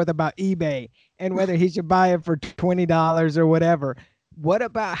back and forth about eBay and whether he should buy it for $20 or whatever. What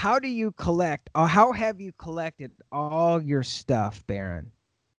about, how do you collect, or how have you collected all your stuff, Baron?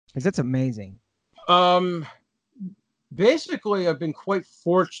 Because that's amazing. Basically, I've been quite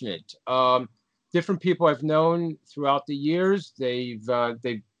fortunate. Different people I've known throughout the years, they've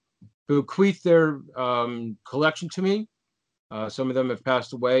bequeathed their collection to me. Some of them have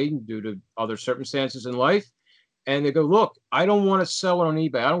passed away due to other circumstances in life. And they go, look, I don't want to sell it on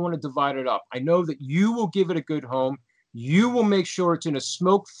eBay. I don't want to divide it up. I know that you will give it a good home. You will make sure it's in a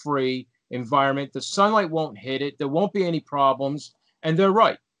smoke-free environment. The sunlight won't hit it. There won't be any problems. And they're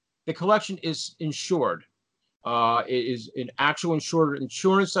right. The collection is insured. It is an actual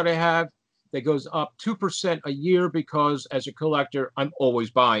insurance that I have that goes up 2% a year because as a collector, I'm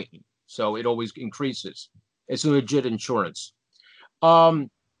always buying. So it always increases. It's a legit insurance. I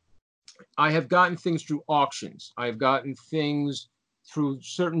have gotten things through auctions. I've gotten things through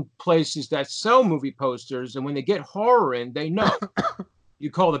certain places that sell movie posters. And when they get horror in, they know.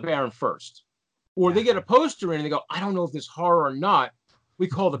 You call the Baron first. Or they get a poster in and they go, I don't know if this horror or not. We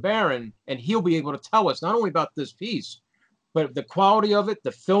call the Baron and he'll be able to tell us not only about this piece, but the quality of it,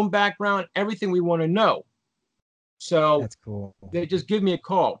 the film background, everything we want to know. So that's cool. They just give me a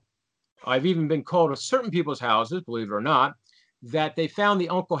call. I've even been called to certain people's houses, believe it or not, that they found the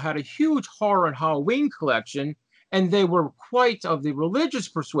uncle had a huge horror and Halloween collection. and they were quite of the religious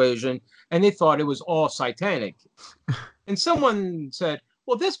persuasion, and they thought it was all satanic. And someone said,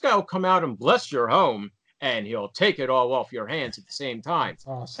 well, this guy will come out and bless your home, and he'll take it all off your hands at the same time. That's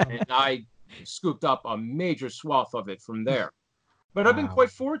awesome. And I scooped up a major swath of it from there. But I've been Wow.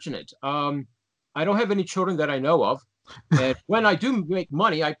 quite fortunate. I don't have any children that I know of. And when I do make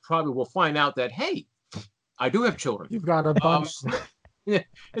money, I probably will find out that, hey, I do have children. You've got a bunch. And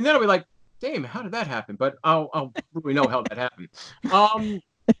then I'll be like, damn, how did that happen? But I'll really know how that happened.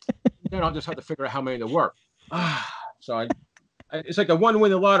 Then I'll just have to figure out how many there were. So it's like I want to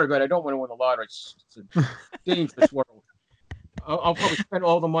win the lottery, but I don't want to win the lottery. It's a dangerous world. I'll probably spend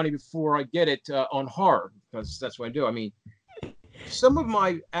all the money before I get it on horror, because that's what I do. I mean, some of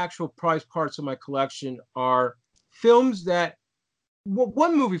my actual prized parts of my collection are films that,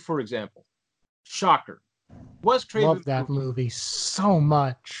 one movie, for example, Shocker. Wes Craven. Love that movie so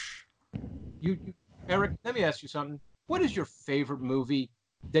much. You, Eric, let me ask you something. What is your favorite movie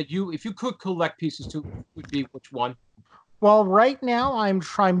that you, if you could collect pieces to, would be which one? Well, right now I'm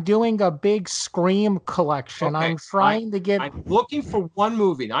doing a big Scream collection. Okay, I'm trying to get I'm looking for one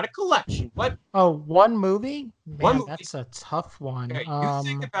movie, not a collection. What? one movie. Man, One movie. that's a tough one. Okay, you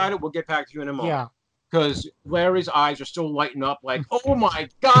think about it. We'll get back to you in a moment. Yeah. Because Larry's eyes are still lighting up like, oh my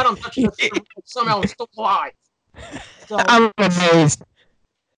God, I'm touching it. Somehow it's still alive. So, I'm amazed.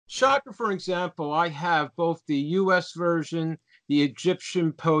 Shocker, for example, I have both the US version, the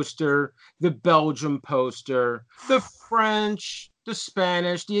Egyptian poster, the Belgium poster, the French, the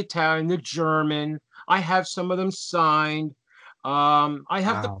Spanish, the Italian, the German. I have some of them signed. I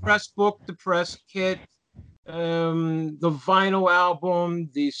have the Wow. press book, the press kit, the vinyl album,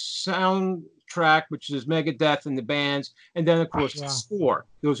 the soundtrack, which is Megadeth and the bands, and then, of course, Yeah. the score.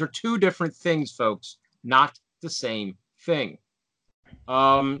 Those are two different things, folks, not the same thing.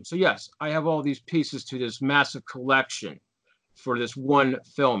 So yes, I have all these pieces to this massive collection for this one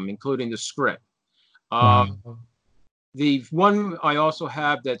film, including the script. Wow. The one I also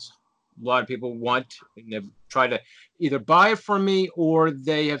have that's a lot of people want, and they've tried to either buy it from me or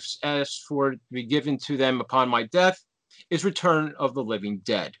they have asked for it to be given to them upon my death, is Return of the Living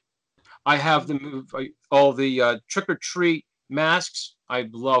Dead. I have all the trick or treat masks. I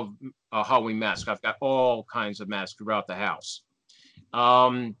love Halloween masks. I've got all kinds of masks throughout the house.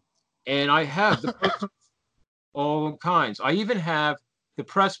 And I have the posters, all kinds. I even have the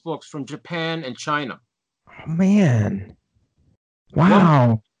press books from Japan and China, Oh, man.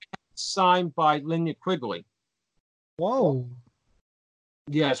 Wow. signed by Linnea Quigley. Whoa.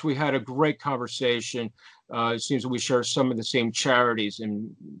 Yes, we had a great conversation. It seems that we share some of the same charities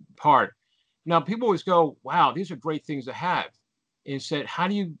in part. Now, people always go, wow, these are great things to have. And said, how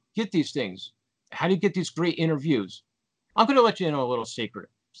do you get these things? How do you get these great interviews? I'm going to let you in on a little secret.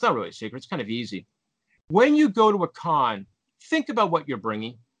 It's not really a secret. It's kind of easy. When you go to a con, think about what you're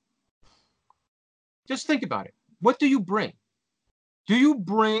bringing. Just think about it. What do you bring? Do you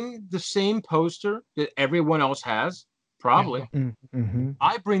bring the same poster that everyone else has? Probably. Mm-hmm.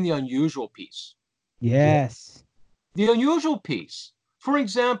 I bring the unusual piece. Yes. The unusual piece. For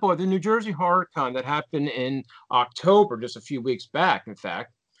example, at the New Jersey Horror Con that happened in October, just a few weeks back, in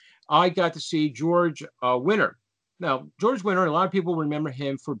fact, I got to see George Winter. Now, George Winter, a lot of people remember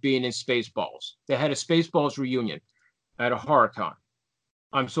him for being in Spaceballs. They had a Spaceballs reunion at a horror con.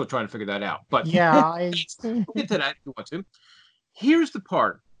 I'm still trying to figure that out. But Yeah, we'll get to that if you want to. Here's the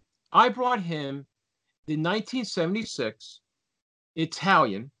part. I brought him the 1976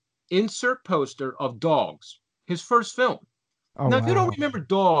 Italian insert poster of Dogs, his first film. Oh, Now, if you don't wow. remember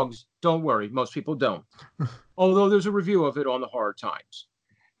Dogs, don't worry. Most people don't. Although there's a review of it on the Horror Times.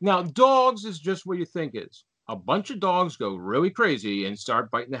 Now, Dogs is just what you think is. A bunch of dogs go really crazy and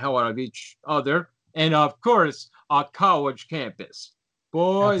start biting the hell out of each other. And, of course, a college campus.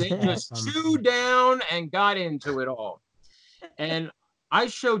 Boy, That's they just awesome. chewed down and got into it all. And I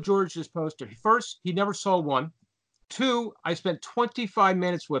showed George this poster. First, he never saw one. Two, I spent 25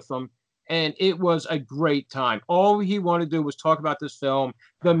 minutes with him, and it was a great time. All he wanted to do was talk about this film,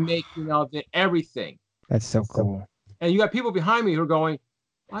 the making of it, everything. That's so cool. And you got people behind me who are going,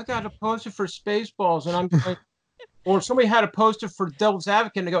 I got a poster for Spaceballs, and I'm going, or somebody had a poster for Devil's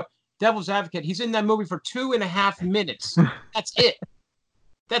Advocate, and they go, Devil's Advocate, he's in that movie for 2.5 minutes. That's it.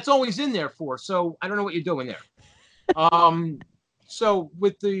 That's all he's in there for. So I don't know what you're doing there. So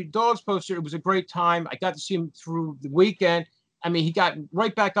with the Dogs poster, it was a great time. I got to see him through the weekend. I mean, he got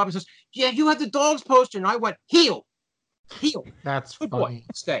right back up and says, yeah, you had the Dogs poster. And I went, heel. that's Good boy. funny.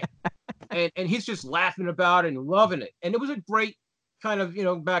 Stay. And he's just laughing about it and loving it. And it was a great kind of,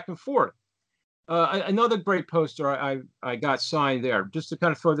 back and forth. Another great poster I got signed there, just to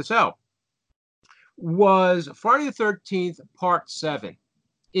kind of throw this out. was Friday the 13th, Part 7.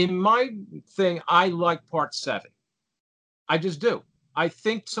 In my thing, I like Part 7. I just do. I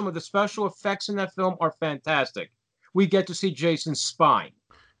think some of the special effects in that film are fantastic. We get to see Jason's spine.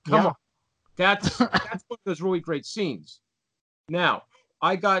 Come on. That's one of those really great scenes. Now,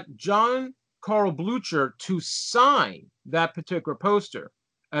 I got John Carl Blucher to sign that particular poster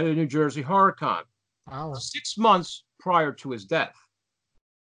at a New Jersey HorrorCon 6 months prior to his death.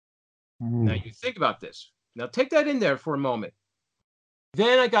 Now, you think about this. Now, take that in there for a moment.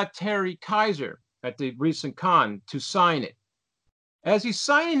 Then I got Terry Kaiser at the recent con to sign it. As he's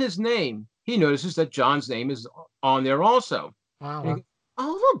signing his name, he notices that John's name is on there also. Wow. Goes,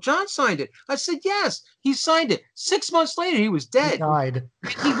 oh, look, John signed it. I said, yes, he signed it. 6 months later, he was dead. He died.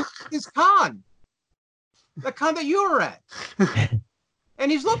 And he was at his con. The con that you were at.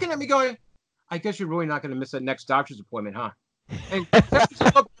 And he's looking at me going, I guess you're really not going to miss that next doctor's appointment, huh? And he's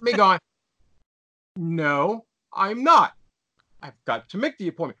looking at me going, no, I'm not. I've got to make the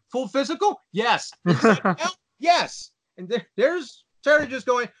appointment. Full physical? Yes. Yes. And there's Terry just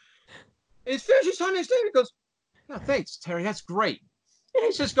going, it's finished on his name. He goes, no, thanks, Terry. That's great. And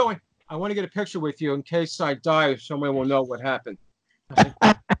he's just going, I want to get a picture with you in case I die, someone will know what happened. I said,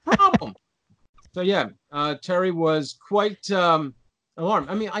 no problem. So, yeah, Terry was quite alarmed.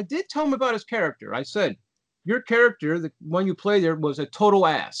 I mean, I did tell him about his character. I said, your character, the one you played there, was a total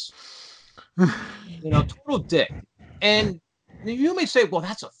ass. Total dick. And you may say, well,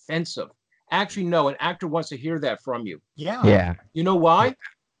 that's offensive. Actually, no, an actor wants to hear that from you. Yeah. You know why?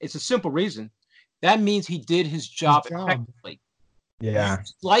 It's a simple reason. That means he did his job effectively. Yeah.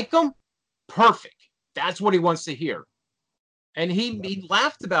 Like him? Perfect. That's what he wants to hear. And he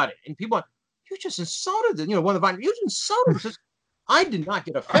laughed about it. And people went, you just insulted it. One of the you just insulted him. Says, I did not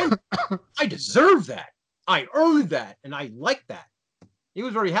get offended. I deserve that. I earned that. And I like that. He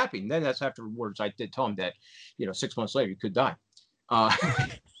was very happy. And then that's afterwards I did tell him that, 6 months later, he could die.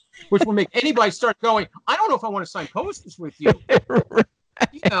 Which will make anybody start going, I don't know if I want to sign posters with you.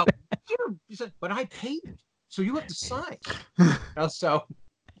 You said, but I paid it, so you have to sign.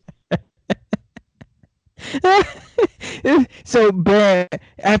 So, Brett,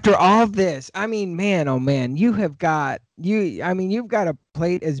 after all this, I mean, man, oh man, you've got a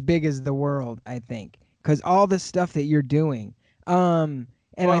plate as big as the world, I think, because all the stuff that you're doing. I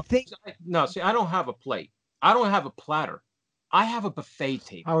think I don't have a plate. I don't have a platter. I have a buffet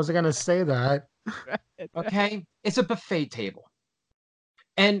table. I was going to say that. Okay? It's a buffet table.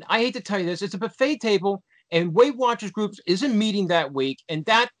 And I hate to tell you this, it's a buffet table, and Weight Watchers Groups isn't meeting that week, and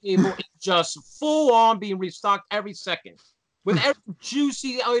that table is just full on being restocked every second with every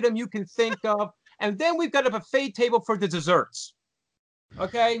juicy item you can think of. And then we've got a buffet table for the desserts.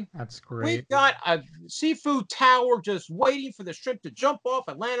 Okay? That's great. We've got a seafood tower just waiting for the shrimp to jump off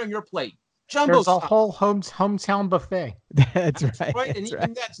and land on your plate. Jumbo There's a style. whole hometown buffet. That's right. And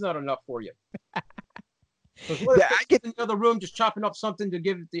even that's not enough for you. What if I get in the other room just chopping up something to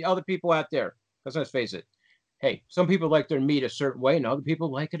give the other people out there? Because let's face it, hey, some people like their meat a certain way and other people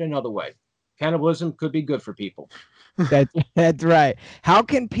like it another way. Cannibalism could be good for people. That's right. How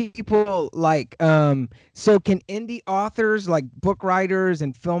can people so can indie authors like book writers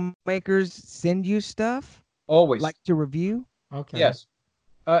and filmmakers send you stuff? Always. Like to review? Okay. Yes.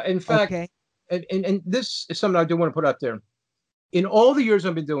 In fact, and this is something I do want to put out there. In all the years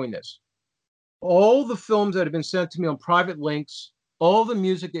I've been doing this, all the films that have been sent to me on private links, all the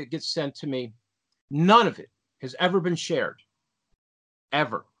music that gets sent to me, none of it has ever been shared.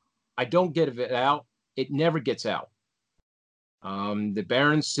 Ever. I don't get it out. It never gets out. The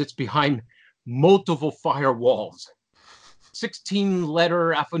Baron sits behind multiple firewalls,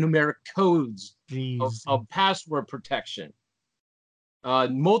 16-letter alphanumeric codes of password protection.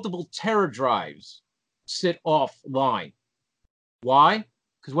 Multiple Terra drives sit offline. Why?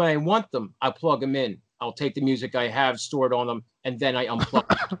 Because when I want them, I plug them in. I'll take the music I have stored on them, and then I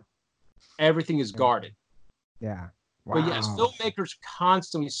unplug it. Everything is guarded. Yeah. Wow. But yes, filmmakers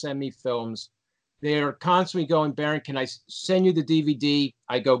constantly send me films. They're constantly going, Baron, can I send you the DVD?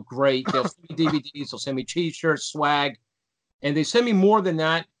 I go, great. They'll send me DVDs. They'll send me T-shirts, swag. And they send me more than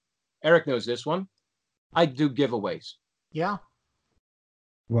that. Eric knows this one. I do giveaways. Yeah.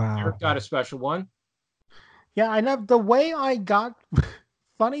 Wow. Eric got a special one. Yeah, I know the way I got...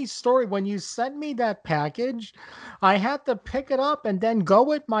 Funny story, when you sent me that package, I had to pick it up and then go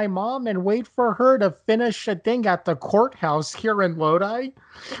with my mom and wait for her to finish a thing at the courthouse here in Lodi.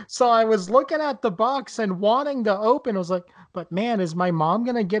 So I was looking at the box and wanting to open. I was like, But man, is my mom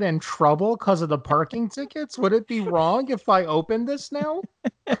gonna get in trouble because of the parking tickets? Would it be wrong if I open this now?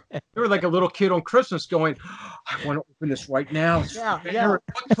 You're like a little kid on Christmas going, I want to open this right now. Yeah.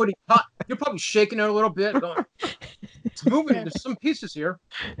 You're probably shaking it a little bit. Going, it's moving. There's some pieces here.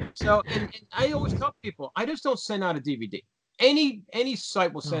 So, and I always tell people, I just don't send out a DVD. Any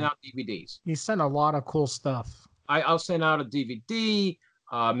site will send out DVDs. He sent a lot of cool stuff. I'll send out a DVD,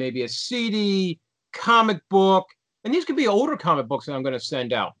 maybe a CD, comic book, and these could be older comic books that I'm going to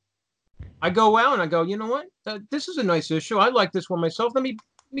send out. I go out and I go, you know what? This is a nice issue. I like this one myself. Let me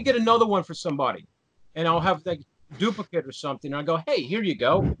get another one for somebody, and I'll have that duplicate or something. And I go, hey, here you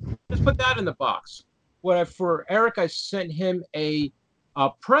go. Let's put that in the box. For Eric, I sent him a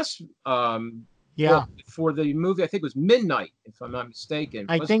press for the movie. I think it was Midnight, if I'm not mistaken.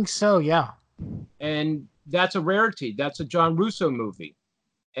 I think so. Yeah. And that's a rarity. That's a John Russo movie.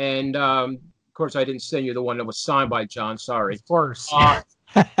 And of course, I didn't send you the one that was signed by John. Sorry. Of course.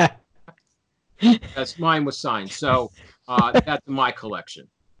 That's mine was signed. So that's my collection.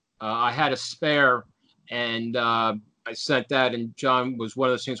 I had a spare, and I sent that. And John was one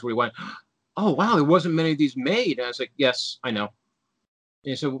of those things where he went, "Oh wow, there wasn't many of these made." And I was like, "Yes, I know."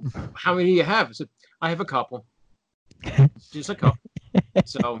 And he said, "How many do you have?" I said, "I have a couple, just a couple."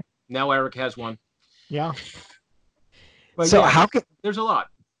 So now Eric has one. Yeah. But so yeah, there's a lot.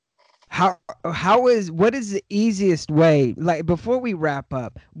 What is the easiest way, like before we wrap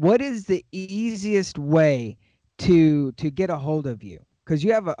up, what is the easiest way to get a hold of you? Because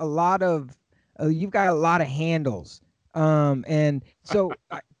you have you've got a lot of handles. And so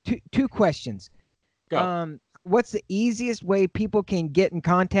two questions. Go. What's the easiest way people can get in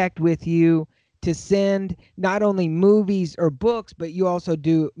contact with you to send not only movies or books, but you also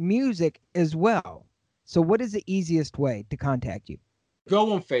do music as well? So what is the easiest way to contact you?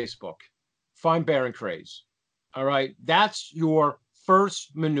 Go on Facebook, find Baron Craze. All right. That's your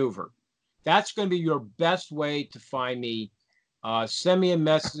first maneuver. That's going to be your best way to find me. Send me a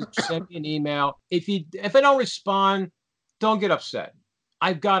message, send me an email. If I don't respond, don't get upset.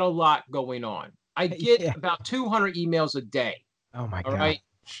 I've got a lot going on. I get about 200 emails a day. Oh my God. All right.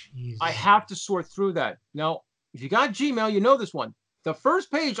 Jeez. I have to sort through that. Now, if you got Gmail, you know this one. The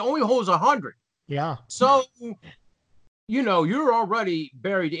first page only holds 100. Yeah. So, you're already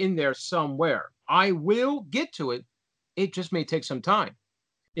buried in there somewhere. I will get to it. It just may take some time.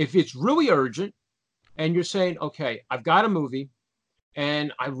 If it's really urgent and you're saying, okay, I've got a movie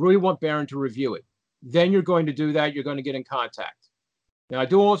and I really want Baron to review it, then you're going to do that. You're going to get in contact. Now, I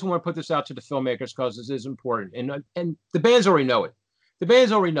do also want to put this out to the filmmakers because this is important. And the bands already know it. The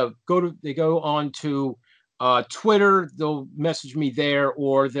bands already know. They go on to Twitter. They'll message me there,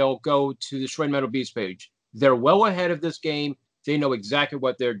 or they'll go to the Shred Metal Beast page. They're well ahead of this game. They know exactly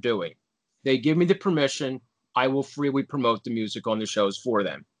what they're doing. They give me the permission. I will freely promote the music on the shows for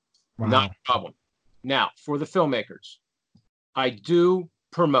them. Wow. Not a problem. Now, for the filmmakers, I do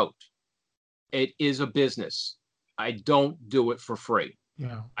promote. It is a business. I don't do it for free.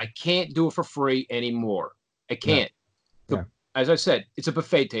 Yeah. I can't do it for free anymore. I can't. Yeah. As I said, it's a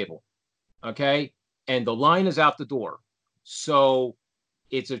buffet table. Okay? And the line is out the door. So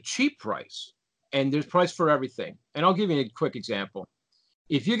it's a cheap price. And there's price for everything. And I'll give you a quick example.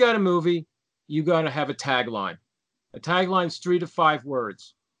 If you got a movie, you got to have a tagline. A tagline's 3 to 5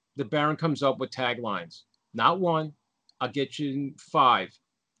 words. The Baron comes up with taglines. Not one. I'll get you 5.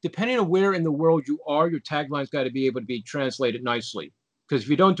 Depending on where in the world you are, your tagline's got to be able to be translated nicely. Because if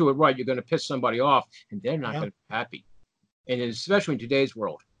you don't do it right, you're going to piss somebody off, and they're not going to be happy. And especially in today's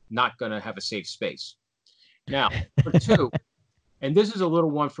world, not going to have a safe space. Now, for 2, and this is a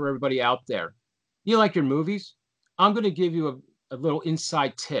little one for everybody out there. You like your movies? I'm going to give you a little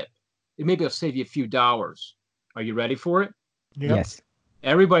inside tip. Maybe it'll save you a few dollars. Are you ready for it? Yep. Yes.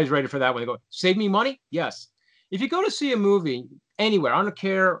 Everybody's ready for that one. They go, save me money? Yes. If you go to see a movie anywhere, I don't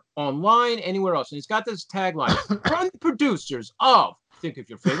care, online, anywhere else, and it's got this tagline, from the producers of, think of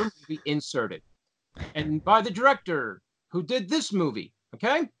your favorite movie, insert it. And by the director who did this movie,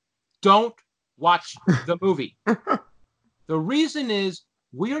 okay? Don't watch the movie. The reason is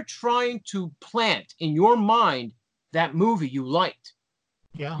we are trying to plant in your mind that movie you liked.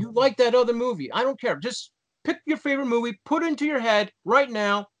 Yeah. You like that other movie. I don't care. Just pick your favorite movie, put it into your head right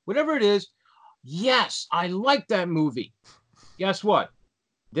now, whatever it is. Yes, I like that movie. Guess what?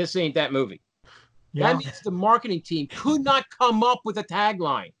 This ain't that movie. Yeah. That means the marketing team could not come up with a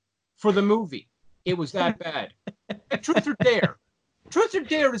tagline for the movie. It was that bad. Truth or Dare. Truth or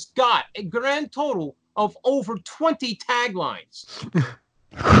Dare has got a grand total of over 20 taglines.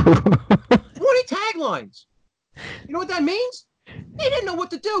 20 taglines. You know what that means? They didn't know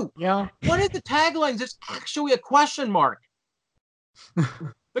what to do. Yeah. One of the taglines is actually a question mark.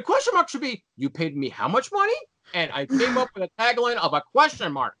 The question mark should be, you paid me how much money? And I came up with a tagline of a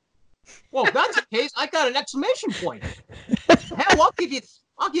question mark. Well, if that's the case, I got an exclamation point. Hell, I'll give you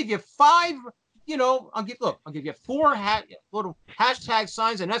 5. I'll give you 4 little hashtag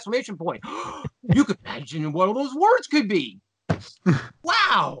signs and exclamation point. You could imagine what all those words could be.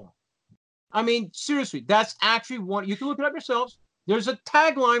 Wow. I mean, seriously, that's actually one. You can look it up yourselves. There's a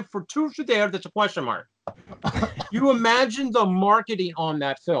tagline for Truth or Dare that's a question mark. You imagine the marketing on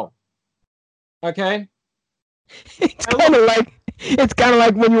that film. Okay? It's kind of like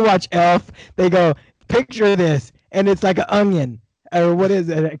when you watch Elf, they go, picture this, and it's like an onion, or what is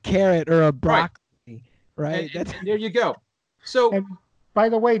it, a carrot or a broccoli, right? And there you go. So, and by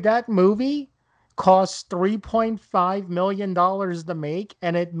the way, that movie cost $3.5 million to make,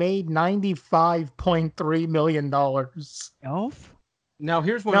 and it made $95.3 million. Elf? Now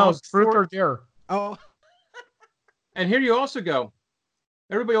here's one. No, Truth or Dare. Oh. And here you also go.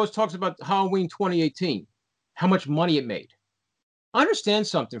 Everybody always talks about Halloween 2018, how much money it made. Understand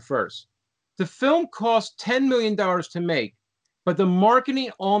something first. The film cost $10 million to make, but the marketing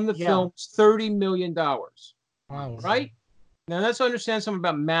on the film is $30 million. Wow. Right? Now let's understand something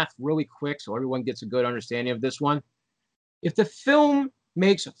about math really quick so everyone gets a good understanding of this one. If the film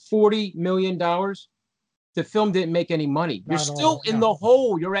makes $40 million, the film didn't make any money. You're still in the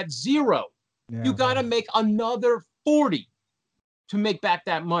hole. You're at zero. Yeah. You got to make another 40 to make back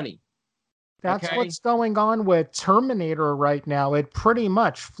that money. That's what's going on with Terminator right now. It pretty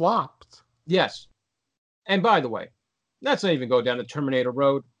much flopped. Yes. And by the way, let's not even go down the Terminator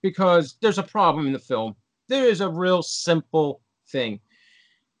road because there's a problem in the film. There is a real simple thing.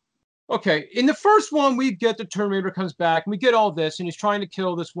 Okay, in the first one, we get the Terminator comes back, and we get all this, and he's trying to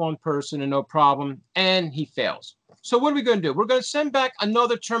kill this one person, and no problem, and he fails. So what are we going to do? We're going to send back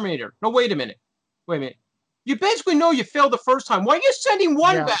another Terminator. No, wait a minute. You basically know you failed the first time. Why are you sending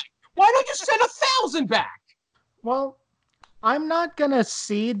one back? Why don't you send 1,000 back? Well, I'm not going to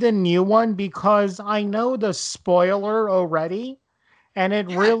see the new one because I know the spoiler already, and it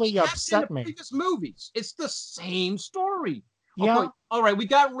really upset me. Previous movies, it's the same story. Yeah. Okay, all right, we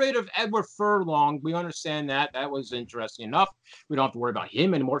got rid of Edward Furlong. We understand that. That was interesting enough. We don't have to worry about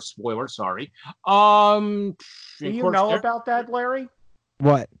him anymore. Spoiler, sorry. Do you know about that, Larry?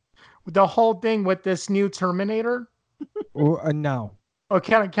 What? The whole thing with this new Terminator? No. Oh,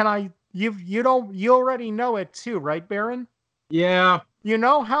 can I? You already know it too, right, Baron? Yeah. You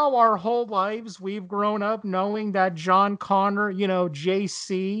know how our whole lives we've grown up knowing that John Connor,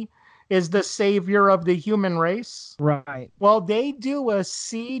 JC, is the savior of the human race? Right. Well, they do a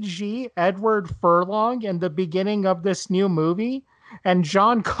CG Edward Furlong in the beginning of this new movie, and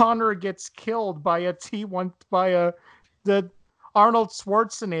John Connor gets killed by the Arnold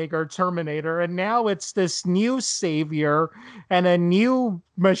Schwarzenegger Terminator, and now it's this new savior and a new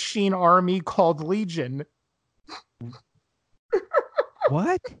machine army called Legion.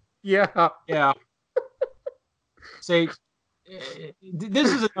 What? Yeah. See, this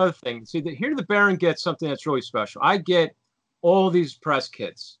is another thing. See, here the Baron gets something that's really special. I get all these press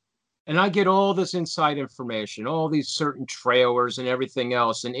kits, and I get all this inside information, all these certain trailers and everything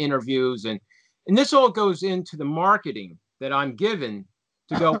else, and interviews, and this all goes into the marketing that I'm given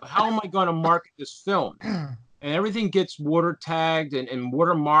to go, how am I going to market this film? And everything gets water tagged and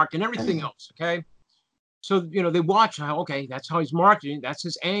watermarked and everything else. Okay. So, they watch how, okay, that's how he's marketing. That's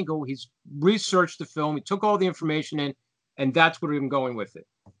his angle. He's researched the film. He took all the information in, and that's what I'm going with it.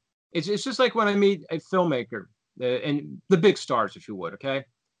 It's just like when I meet a filmmaker and the big stars, if you would. Okay.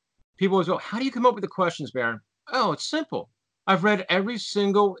 People always go, how do you come up with the questions, Baron? Oh, it's simple. I've read every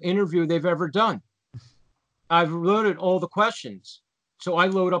single interview they've ever done. I've loaded all the questions. So I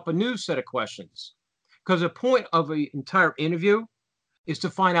load up a new set of questions because the point of an entire interview is to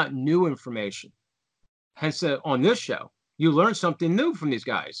find out new information. Hence, on this show, you learn something new from these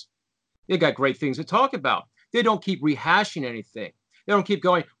guys. They got great things to talk about. They don't keep rehashing anything. They don't keep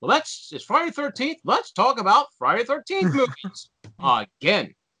going, well, it's Friday the 13th. Let's talk about Friday the 13th movies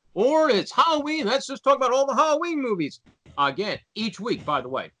again. Or it's Halloween. Let's just talk about all the Halloween movies again. Each week, by the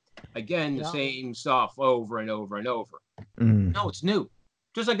way. Again, the same stuff over and over and over. No, it's new.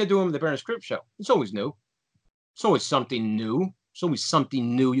 Just like I do with the Baron Script Show. It's always new. It's always something new. It's always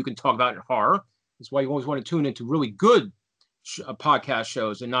something new you can talk about in horror. That's why you always want to tune into really good podcast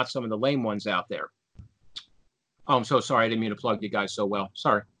shows and not some of the lame ones out there. Oh, I'm so sorry. I didn't mean to plug you guys so well.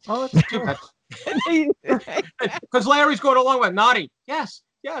 Sorry. Oh, it's too bad. Because Larry's going along with nodding. Yes.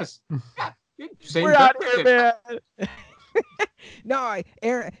 Yeah. We're out here, man. No,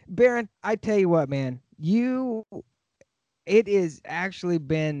 Baron, I tell you what, man. It has actually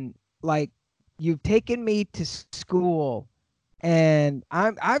been like you've taken me to school and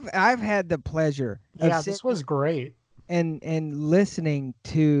I've had the pleasure of Yeah, this was great. and listening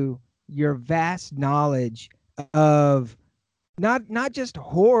to your vast knowledge of not just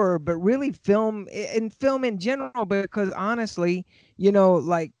horror, but really film and film in general. Because honestly,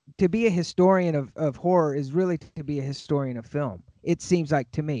 like, to be a historian of horror is really to be a historian of film. It seems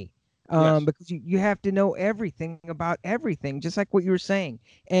like to me, Yes. because you have to know everything about everything, just like what you were saying.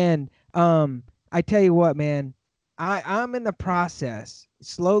 And I tell you what, man, I'm in the process,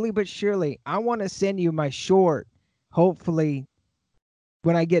 slowly but surely. I want to send you my short, hopefully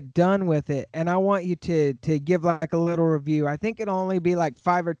when I get done with it, and I want you to give like a little review. I think it'll only be like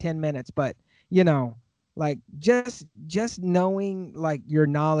 5 or 10 minutes, but like just knowing like your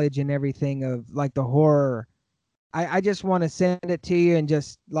knowledge and everything of like the horror. I just want to send it to you and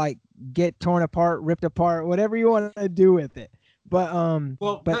just like get torn apart, ripped apart, whatever you want to do with it. But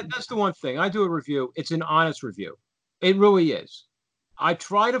Well, but that's the one thing. I do a review. It's an honest review. It really is. I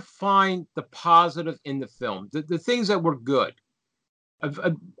try to find the positive in the film, the things that were good.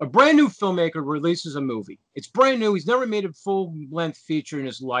 A brand new filmmaker releases a movie. It's brand new. He's never made a full length feature in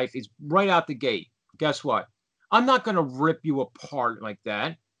his life. He's right out the gate. Guess what? I'm not going to rip you apart like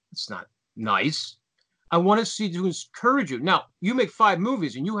that. It's not nice. I want to see to encourage you. Now, you make 5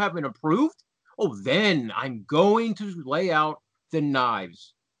 movies and you haven't improved. Oh, then I'm going to lay out the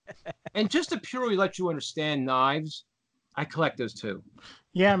knives. And just to purely let you understand knives, I collect those too.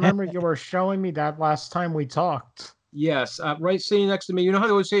 Yeah, I remember you were showing me that last time we talked. Yes, right sitting next to me. You know how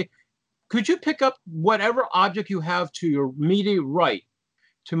they always say, could you pick up whatever object you have to your immediate right?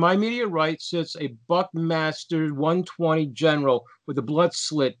 To my immediate right sits a Buckmaster 120 General with a blood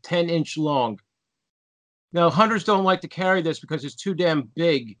slit 10-inch long. Now, hunters don't like to carry this because it's too damn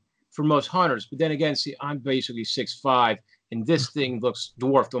big for most hunters. But then again, see, I'm basically 6'5", and this thing looks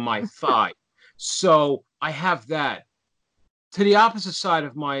dwarfed on my thigh. So I have that. To the opposite side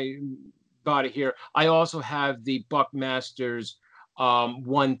of my body here, I also have the Buckmaster's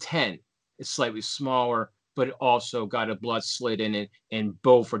 110. It's slightly smaller, but it also got a blood slit in it, and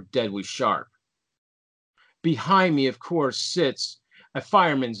both are deadly sharp. Behind me, of course, sits a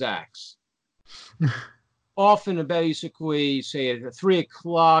fireman's axe. Often, basically, say at 3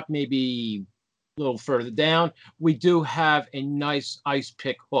 o'clock, maybe a little further down, we do have a nice ice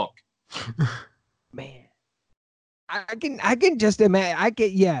pick hook. man, I can just imagine. I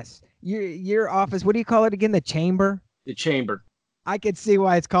get yes. Your office. What do you call it again? The chamber. The chamber. I could see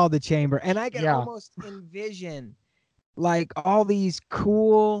why it's called the chamber, and I can Yeah. almost envision like all these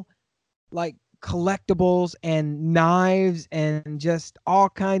cool, like collectibles and knives and just all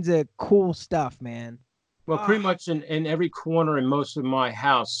kinds of cool stuff, man. Well, pretty much in every corner in most of my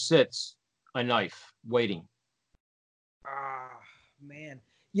house sits a knife waiting. Man.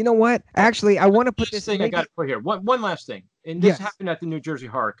 You know what? Actually, I want to put this thing I got to put here. One last thing, and this happened at the New Jersey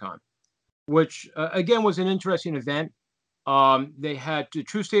HorrorCon, which again was an interesting event. They had the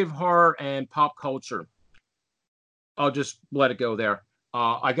True State of Horror and Pop Culture. I'll just let it go there.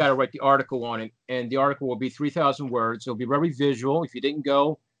 I got to write the article on it, and the article will be 3,000 words. It'll be very visual. If you didn't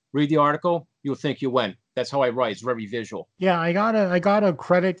go read the article, you'll think you went. That's how I write. It's very visual. Yeah, I gotta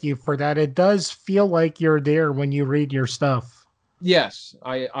credit you for that. It does feel like you're there when you read your stuff. Yes,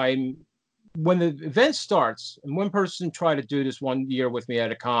 I'm. When the event starts, and one person tried to do this one year with me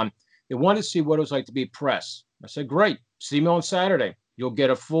at a con, they wanted to see what it was like to be press. I said, "Great, see me on Saturday. You'll get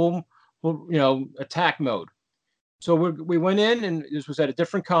a full attack mode." So we went in, and this was at a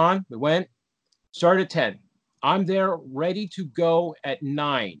different con. We went, started at 10. I'm there ready to go at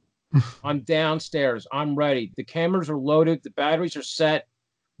 9. I'm downstairs. I'm ready. The cameras are loaded. The batteries are set.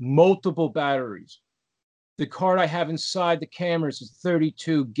 Multiple batteries. The card I have inside the cameras is a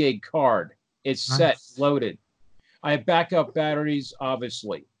 32 gig card. It's set, loaded. I have backup batteries,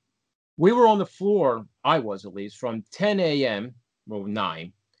 obviously. We were on the floor, I was at least, from 10 a.m., well,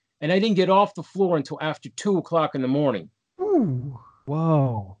 9, and I didn't get off the floor until after 2 o'clock in the morning. Ooh.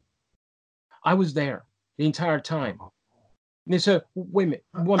 Whoa. I was there the entire time. And they said, wait a minute,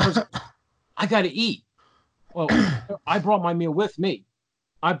 one person, I got to eat. Well, I brought my meal with me.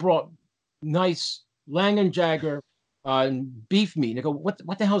 I brought nice Lang & Jagger beef meat. And they go, what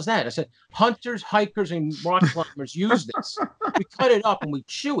the hell is that? I said, hunters, hikers, and rock climbers use this. We cut it up and we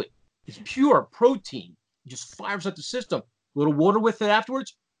chew it. It's pure protein. It just fires up the system. A little water with it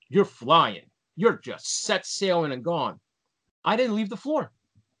afterwards, you're flying. You're just set sailing and gone. I didn't leave the floor.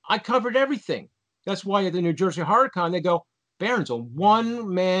 I covered everything. That's why at the New Jersey HorrorCon, they go, Baron's a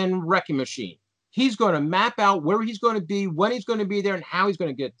one-man wrecking machine. He's going to map out where he's going to be, when he's going to be there, and how he's going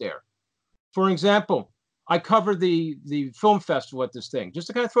to get there. For example, I covered the film festival at this thing, just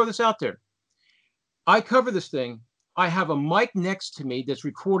to kind of throw this out there. I cover this thing. I have a mic next to me that's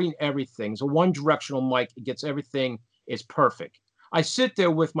recording everything. It's a one-directional mic. It gets everything. It's perfect. I sit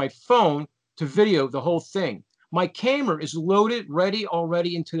there with my phone to video the whole thing. My camera is loaded, ready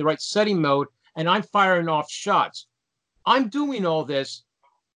already into the right setting mode, and I'm firing off shots. I'm doing all this,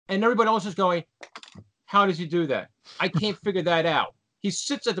 and everybody else is going, how does he do that? I can't figure that out. He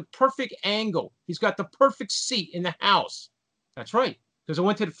sits at the perfect angle. He's got the perfect seat in the house. That's right, because I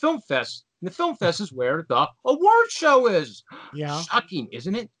went to the film fest, and the film fest is where the award show is. Yeah. Shocking,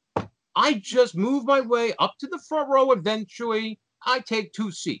 isn't it? I just move my way up to the front row. Eventually, I take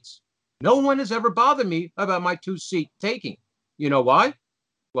 2 seats. No one has ever bothered me about my 2-seat taking. You know why?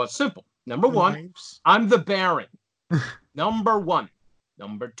 Well, it's simple. Number one, I'm the Baron. Number 1.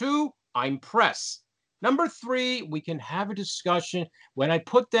 Number 2, I'm press. Number 3, we can have a discussion when I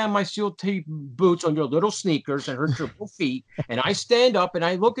put down my steel-toe boots on your little sneakers and hurt your little feet, and I stand up and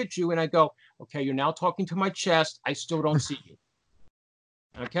I look at you and I go, okay, you're now talking to my chest. I still don't see you.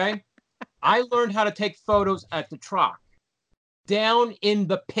 Okay? I learned how to take photos at the Troc, down in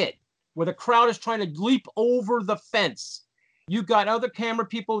the pit, where the crowd is trying to leap over the fence. You got other camera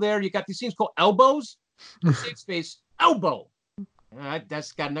people there. You got these things called elbows. Safe space, elbow.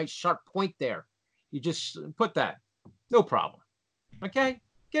 That's got a nice sharp point there. You just put that. No problem. Okay?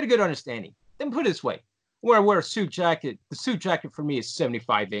 Get a good understanding. Then put it this way. Where I wear a suit jacket, the suit jacket for me is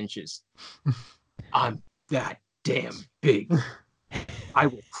 75 inches. I'm that damn big. I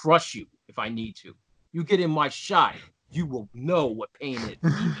will crush you if I need to. You get in my shot, you will know what pain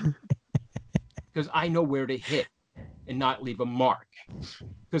is. Because I know where to hit and not leave a mark.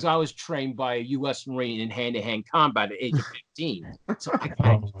 Because I was trained by a U.S. Marine in hand-to-hand combat at age of 15. So I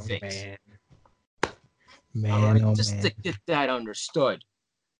got things. Man, just to get that understood.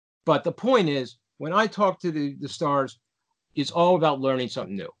 But the point is, when I talk to the stars, it's all about learning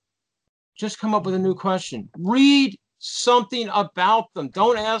something new. Just come up with a new question. Read something about them.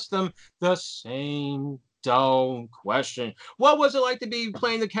 Don't ask them the same dumb question. What was it like to be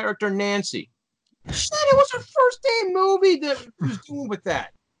playing the character Nancy? Shit, it was her first damn movie that was doing with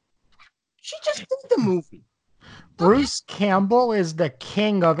that. She just did the movie. Bruce Campbell is the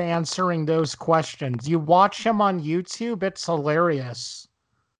king of answering those questions. You watch him on YouTube, it's hilarious.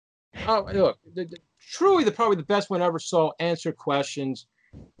 Oh, look, truly, probably the best one I ever saw answer questions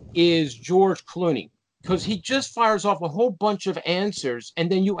is George Clooney, because he just fires off a whole bunch of answers,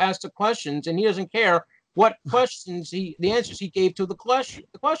 and then you ask the questions, and he doesn't care what questions the answers he gave to the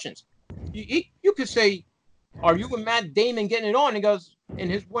questions. You could say, "Are you and Matt Damon getting it on?" He goes, and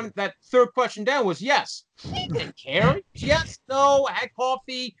that third question down was yes. He didn't care. Yes, no, I had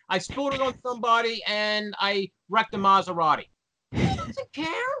coffee, I spilled it on somebody, and I wrecked a Maserati. He doesn't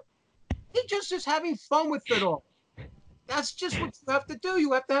care. He just is having fun with it all. That's just what you have to do.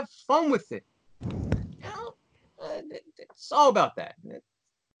 You have to have fun with it. You know, it's all about that.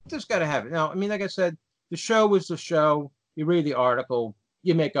 Just got to have it. Now, I mean, like I said, the show was the show. You read the article,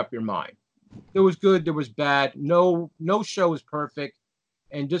 you make up your mind. There was good, there was bad. No show is perfect.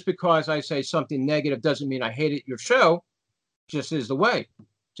 And just because I say something negative doesn't mean I hated your show. Just is the way.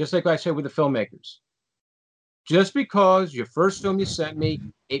 Just like I said with the filmmakers. Just because your first film you sent me,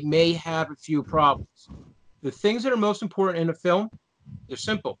 it may have a few problems. The things that are most important in a film, they're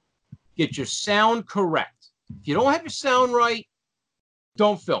simple. Get your sound correct. If you don't have your sound right,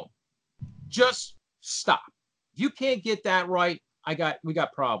 don't film. Just stop. If you can't get that right, we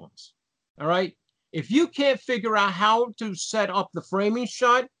got problems. All right? If you can't figure out how to set up the framing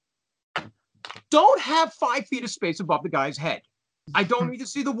shot, don't have 5 feet of space above the guy's head. I don't need to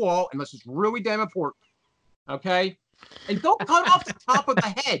see the wall unless it's really damn important. Okay? And don't cut off the top of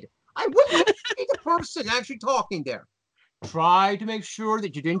the head. I wouldn't see the person actually talking there. Try to make sure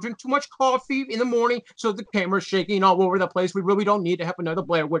that you didn't drink too much coffee in the morning so the camera's shaking all over the place. We really don't need to have another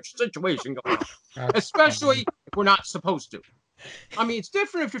Blair Witch situation going on, especially if we're not supposed to. I mean, it's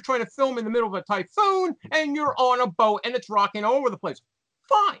different if you're trying to film in the middle of a typhoon and you're on a boat and it's rocking all over the place.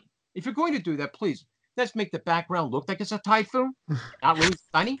 Fine. If you're going to do that, please, let's make the background look like it's a typhoon. Not really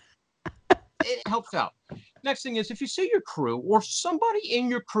sunny. It helps out. Next thing is, if you see your crew or somebody in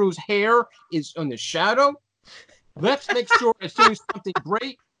your crew's hair is in the shadow, let's make sure it's doing something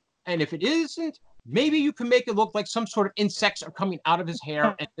great. And if it isn't, maybe you can make it look like some sort of insects are coming out of his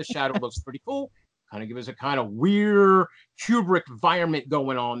hair and the shadow looks pretty cool. Kind of give us a kind of weird Kubrick environment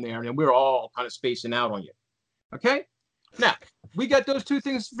going on there. And we're all kind of spacing out on you. Okay? Now, we got those 2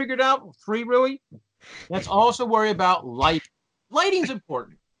 things figured out. 3, really. Let's also worry about light. Lighting's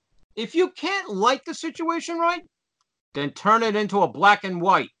important. If you can't light the situation right, then turn it into a black and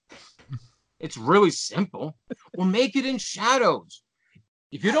white. It's really simple. Or make it in shadows.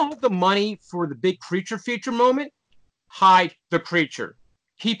 If you don't have the money for the big creature feature moment, hide the creature.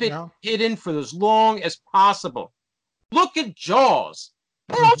 Keep it hidden for as long as possible. Look at Jaws.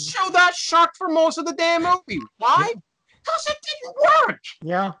 They don't show that shark for most of the damn movie. Why? Because it didn't work.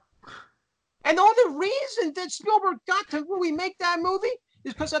 Yeah. And the only reason that Spielberg got to really make that movie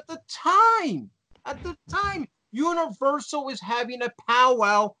is because at the time, Universal was having a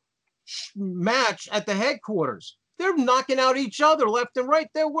powwow match at the headquarters. They're knocking out each other left and right.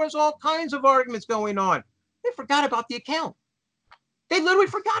 There was all kinds of arguments going on. They forgot about the account. They literally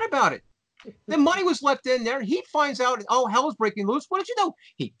forgot about it. The money was left in there. He finds out, oh, hell's breaking loose. What did you do?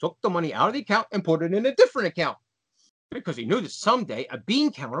 He took the money out of the account and put it in a different account. Because he knew that someday a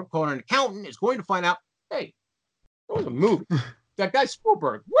bean counter called an accountant is going to find out, hey, there was a movie. That guy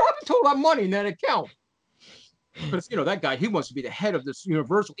Spielberg, what happened to all that money in that account? Because, that guy, he wants to be the head of this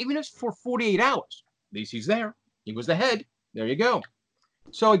Universal, even if it's for 48 hours. At least he's there. He was the head. There you go.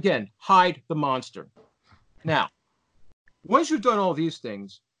 So again, hide the monster. Now, once you've done all these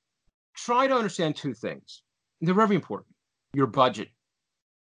things, try to understand two things. They're very important. Your budget.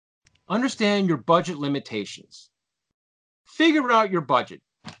 Understand your budget limitations. Figure out your budget.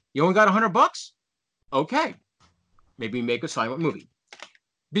 You only got $100? Okay. Maybe make a silent movie.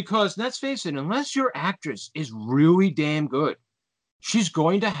 Because let's face it, unless your actress is really damn good, she's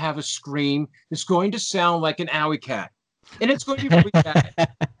going to have a scream that's going to sound like an alley cat. And it's going to be really bad.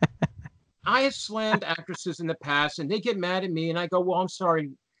 I have slammed actresses in the past, and they get mad at me, and I go, well, I'm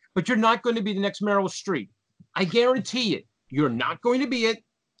sorry, but you're not going to be the next Meryl Streep. I guarantee it. You're not going to be it.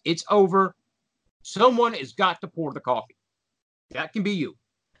 It's over. Someone has got to pour the coffee. That can be you.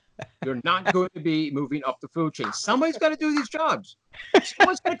 You're not going to be moving up the food chain. Somebody's got to do these jobs.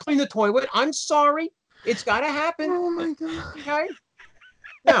 Someone's got to clean the toilet. I'm sorry. It's got to happen. Oh, my God. Okay?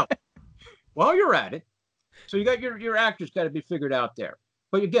 Now, while you're at it, so you got your actors got to be figured out there.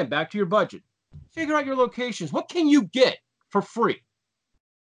 But again, back to your budget. Figure out your locations. What can you get for free?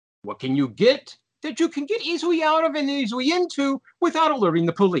 What can you get that you can get easily out of and easily into without alerting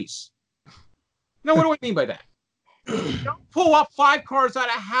the police? Now, what do I mean by that? Don't pull up 5 cars out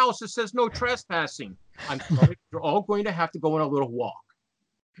of a house that says no trespassing. I'm sorry, you're all going to have to go on a little walk.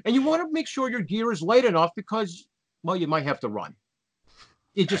 And you want to make sure your gear is light enough because, well, you might have to run.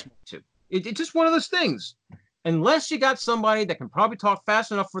 It just it's just one of those things. Unless you got somebody that can probably talk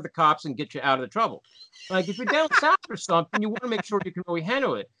fast enough for the cops and get you out of the trouble. Like if you're down south or something, you want to make sure you can really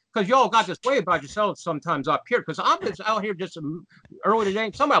handle it. Because y'all got this way about yourselves sometimes up here. Because I'm just out here just early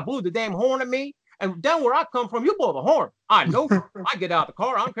today. Somebody blew the damn horn at me. And down where I come from, you blow the horn. I know. I get out of the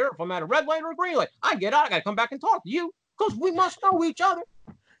car. I don't care if I'm at a red light or a green light. I get out. I got to come back and talk to you because we must know each other.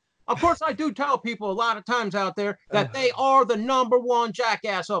 Of course, I do tell people a lot of times out there that they are the #1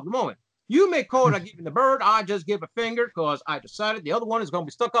 jackass of the moment. You may call it I give you the bird. I just give a finger because I decided the other one is going to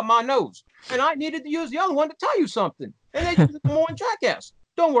be stuck up my nose. And I needed to use the other one to tell you something. And they do the #1 jackass.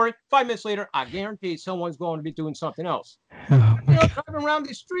 Don't worry. 5 minutes later, I guarantee someone's going to be doing something else. Driving around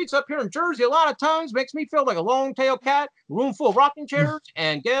these streets up here in Jersey a lot of times makes me feel like a long-tailed cat, a room full of rocking chairs,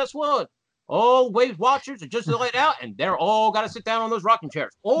 and guess what? All Weight Watchers are just laid out, and they're all got to sit down on those rocking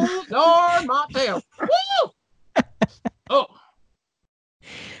chairs. Oh, Lord, my tail. Woo! Oh.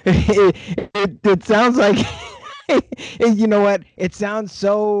 It sounds like, you know what? It sounds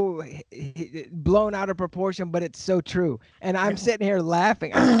so blown out of proportion, but it's so true. And I'm sitting here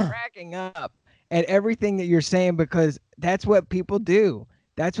laughing. I'm cracking up at everything that you're saying because that's what people do.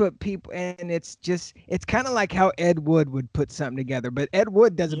 That's what people, and it's kind of like how Ed Wood would put something together, but Ed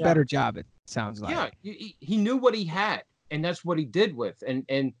Wood does a better job, it sounds like. Yeah, he knew what he had, and that's what he did with.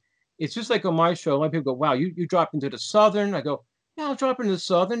 And it's just like on my show, a lot of people go, wow, you drop into the Southern. I go, yeah, I'll drop into the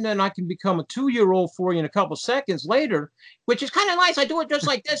Southern, then I can become a 2-year-old for you in a couple seconds later, which is kind of nice. I do it just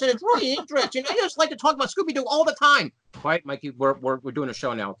like this, and it's really interesting. I just like to talk about Scooby-Doo all the time. Quiet, Mikey, we're doing a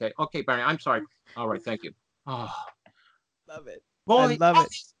show now, okay? Okay, Barney, I'm sorry. All right, thank you. Oh. Love it. Boy, I love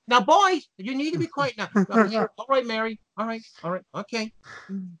it. Now, boys, you need to be quiet now. All right, Mary. All right, okay.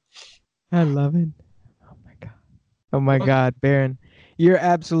 I love it. Oh, my God. Oh, my God, Baron. You're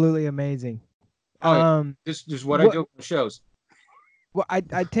absolutely amazing. This is what I do for shows. Well, I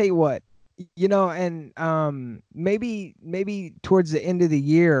tell you what, and maybe towards the end of the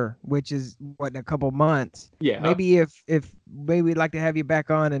year, which is in a couple months. Yeah. Maybe if maybe we'd like to have you back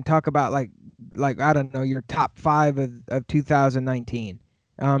on and talk about like I don't know, your top 5 of 2019.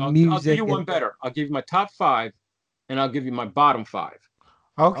 Music. I'll give you one better. I'll give you my top 5, and I'll give you my bottom 5.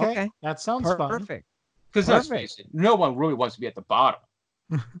 Okay. That sounds fun. Perfect. Because let's face it, no one really wants to be at the bottom.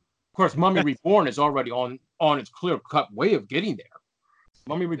 Of course, Mummy Reborn is already on its clear-cut way of getting there.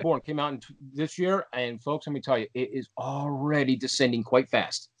 Mummy Reborn came out this year, and folks, let me tell you, it is already descending quite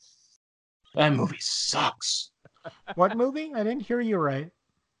fast. That movie sucks. What movie? I didn't hear you right.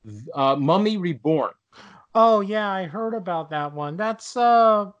 Mummy Reborn. Oh yeah, I heard about that one. That's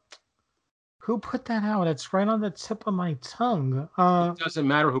who put that out? It's right on the tip of my tongue. It doesn't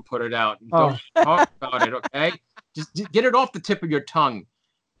matter who put it out. Oh. Don't talk about it, okay? Just get it off the tip of your tongue.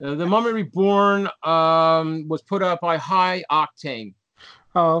 The Mummy Reborn was put out by High Octane.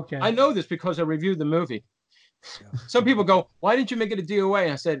 Oh, okay. I know this because I reviewed the movie. Some people go, "Why didn't you make it a DOA?"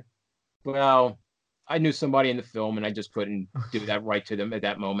 And I said, "Well, I knew somebody in the film, and I just couldn't do that right to them at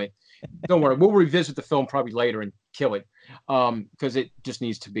that moment. Don't worry, we'll revisit the film probably later and kill it, because it just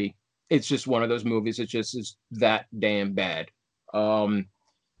needs to be. It's just one of those movies. It just is that damn bad. To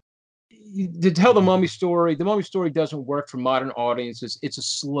tell the Mummy story doesn't work for modern audiences. It's a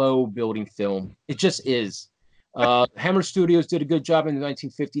slow building film. It just is. Hammer Studios did a good job in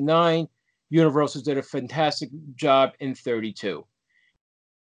 1959. Universal did a fantastic job in 32.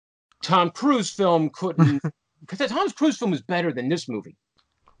 Tom Cruise film couldn't, because the Tom Cruise film is better than this movie.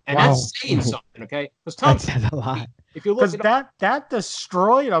 And Wow. that's saying something, okay? Because Tom That says a lot. if you look Because it up, that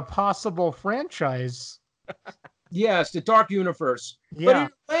destroyed a possible franchise. yes, the Dark Universe. But Yeah. in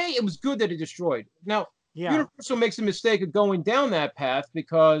a way, it was good that it destroyed. Now, Yeah. Universal makes a mistake of going down that path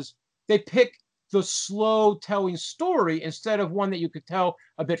because they pick the slow telling story instead of one that you could tell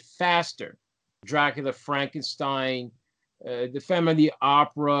a bit faster. Dracula, Frankenstein, the Phantom of the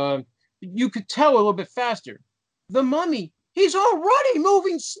Opera. You could tell a little bit faster. The Mummy, he's already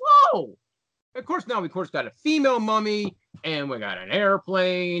moving slow. Of course, now we got a female mummy, and we got an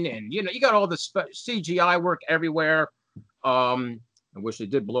airplane, and you got all the CGI work everywhere. I wish they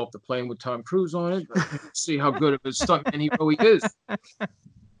did blow up the plane with Tom Cruise on it. But see how good of a stuntman he really is.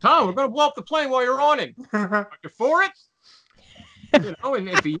 Tom, we're gonna blow up the plane while you're on it. Are you for it? And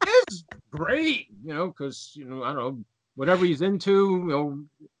if he is, great. Because I don't know, whatever he's into,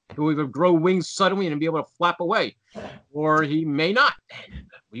 he'll either grow wings suddenly and be able to flap away, or he may not.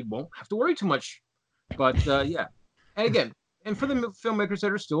 We won't have to worry too much. But yeah, and again, and for the filmmakers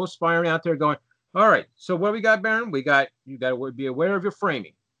that are still aspiring out there, going, all right, so what we got, Baron? You got to be aware of your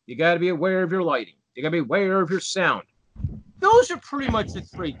framing. You got to be aware of your lighting. You got to be aware of your sound. Those are pretty much the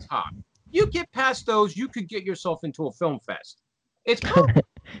three top. You get past those, you could get yourself into a film fest. It's possible.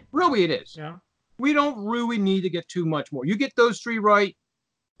 Really, it is. Yeah. We don't really need to get too much more. You get those three right,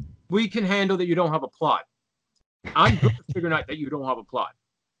 we can handle that you don't have a plot. I'm good at figuring out that you don't have a plot.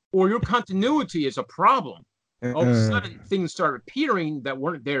 Or your continuity is a problem. All of a sudden, things start appearing that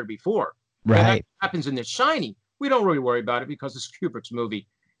weren't there before. Right. And that happens in The Shining. We don't really worry about it because it's Kubrick's movie.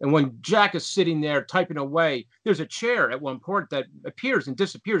 And when Jack is sitting there typing away, there's a chair at one point that appears and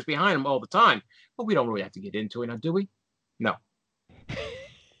disappears behind him all the time. But we don't really have to get into it now, do we? No.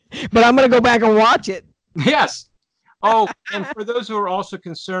 But I'm going to go back and watch it. Yes. Oh, and for those who are also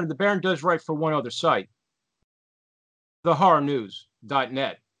concerned, the Baron does write for one other site,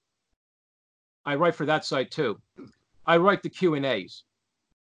 thehorrornews.net. I write for that site too. I write the Q&As.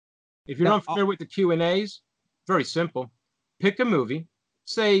 If you're not familiar with the Q&As, very simple. Pick a movie,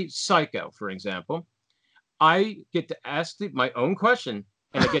 say Psycho, for example. I get to ask my own question,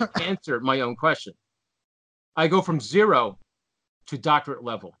 and I get to answer my own question. I go from 0 to doctorate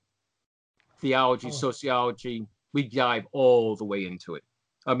level. Theology, sociology, we dive all the way into it.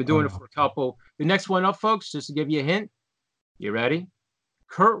 I've been doing it for a couple. The next one up, folks, just to give you a hint. You ready?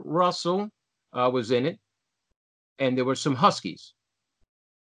 Kurt Russell was in it, and there were some Huskies.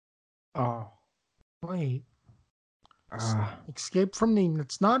 Oh. Wait. It's not Escape from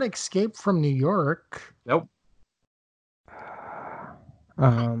New York. Nope.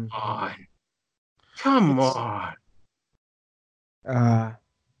 Come on.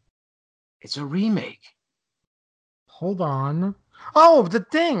 It's a remake. Hold on. Oh, The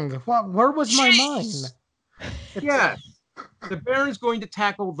Thing. Where was my mind? Yeah. The Baron's going to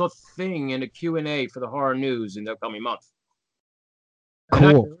tackle The Thing in a Q&A for the Horror News in the upcoming month.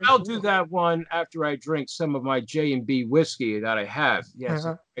 Cool. I'll do that one after I drink some of my J&B whiskey that I have. Yes,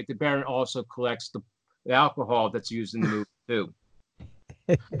 the Baron also collects the alcohol that's used in the movie too.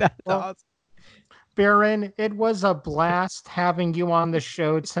 That's awesome. Baron, it was a blast having you on the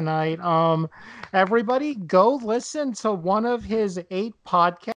show tonight. Everybody go listen to one of his 8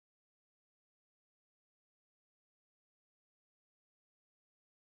 podcasts.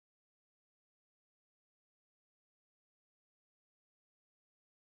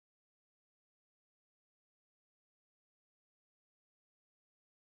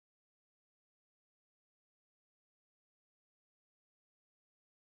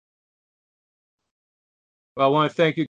 Well, I want to thank you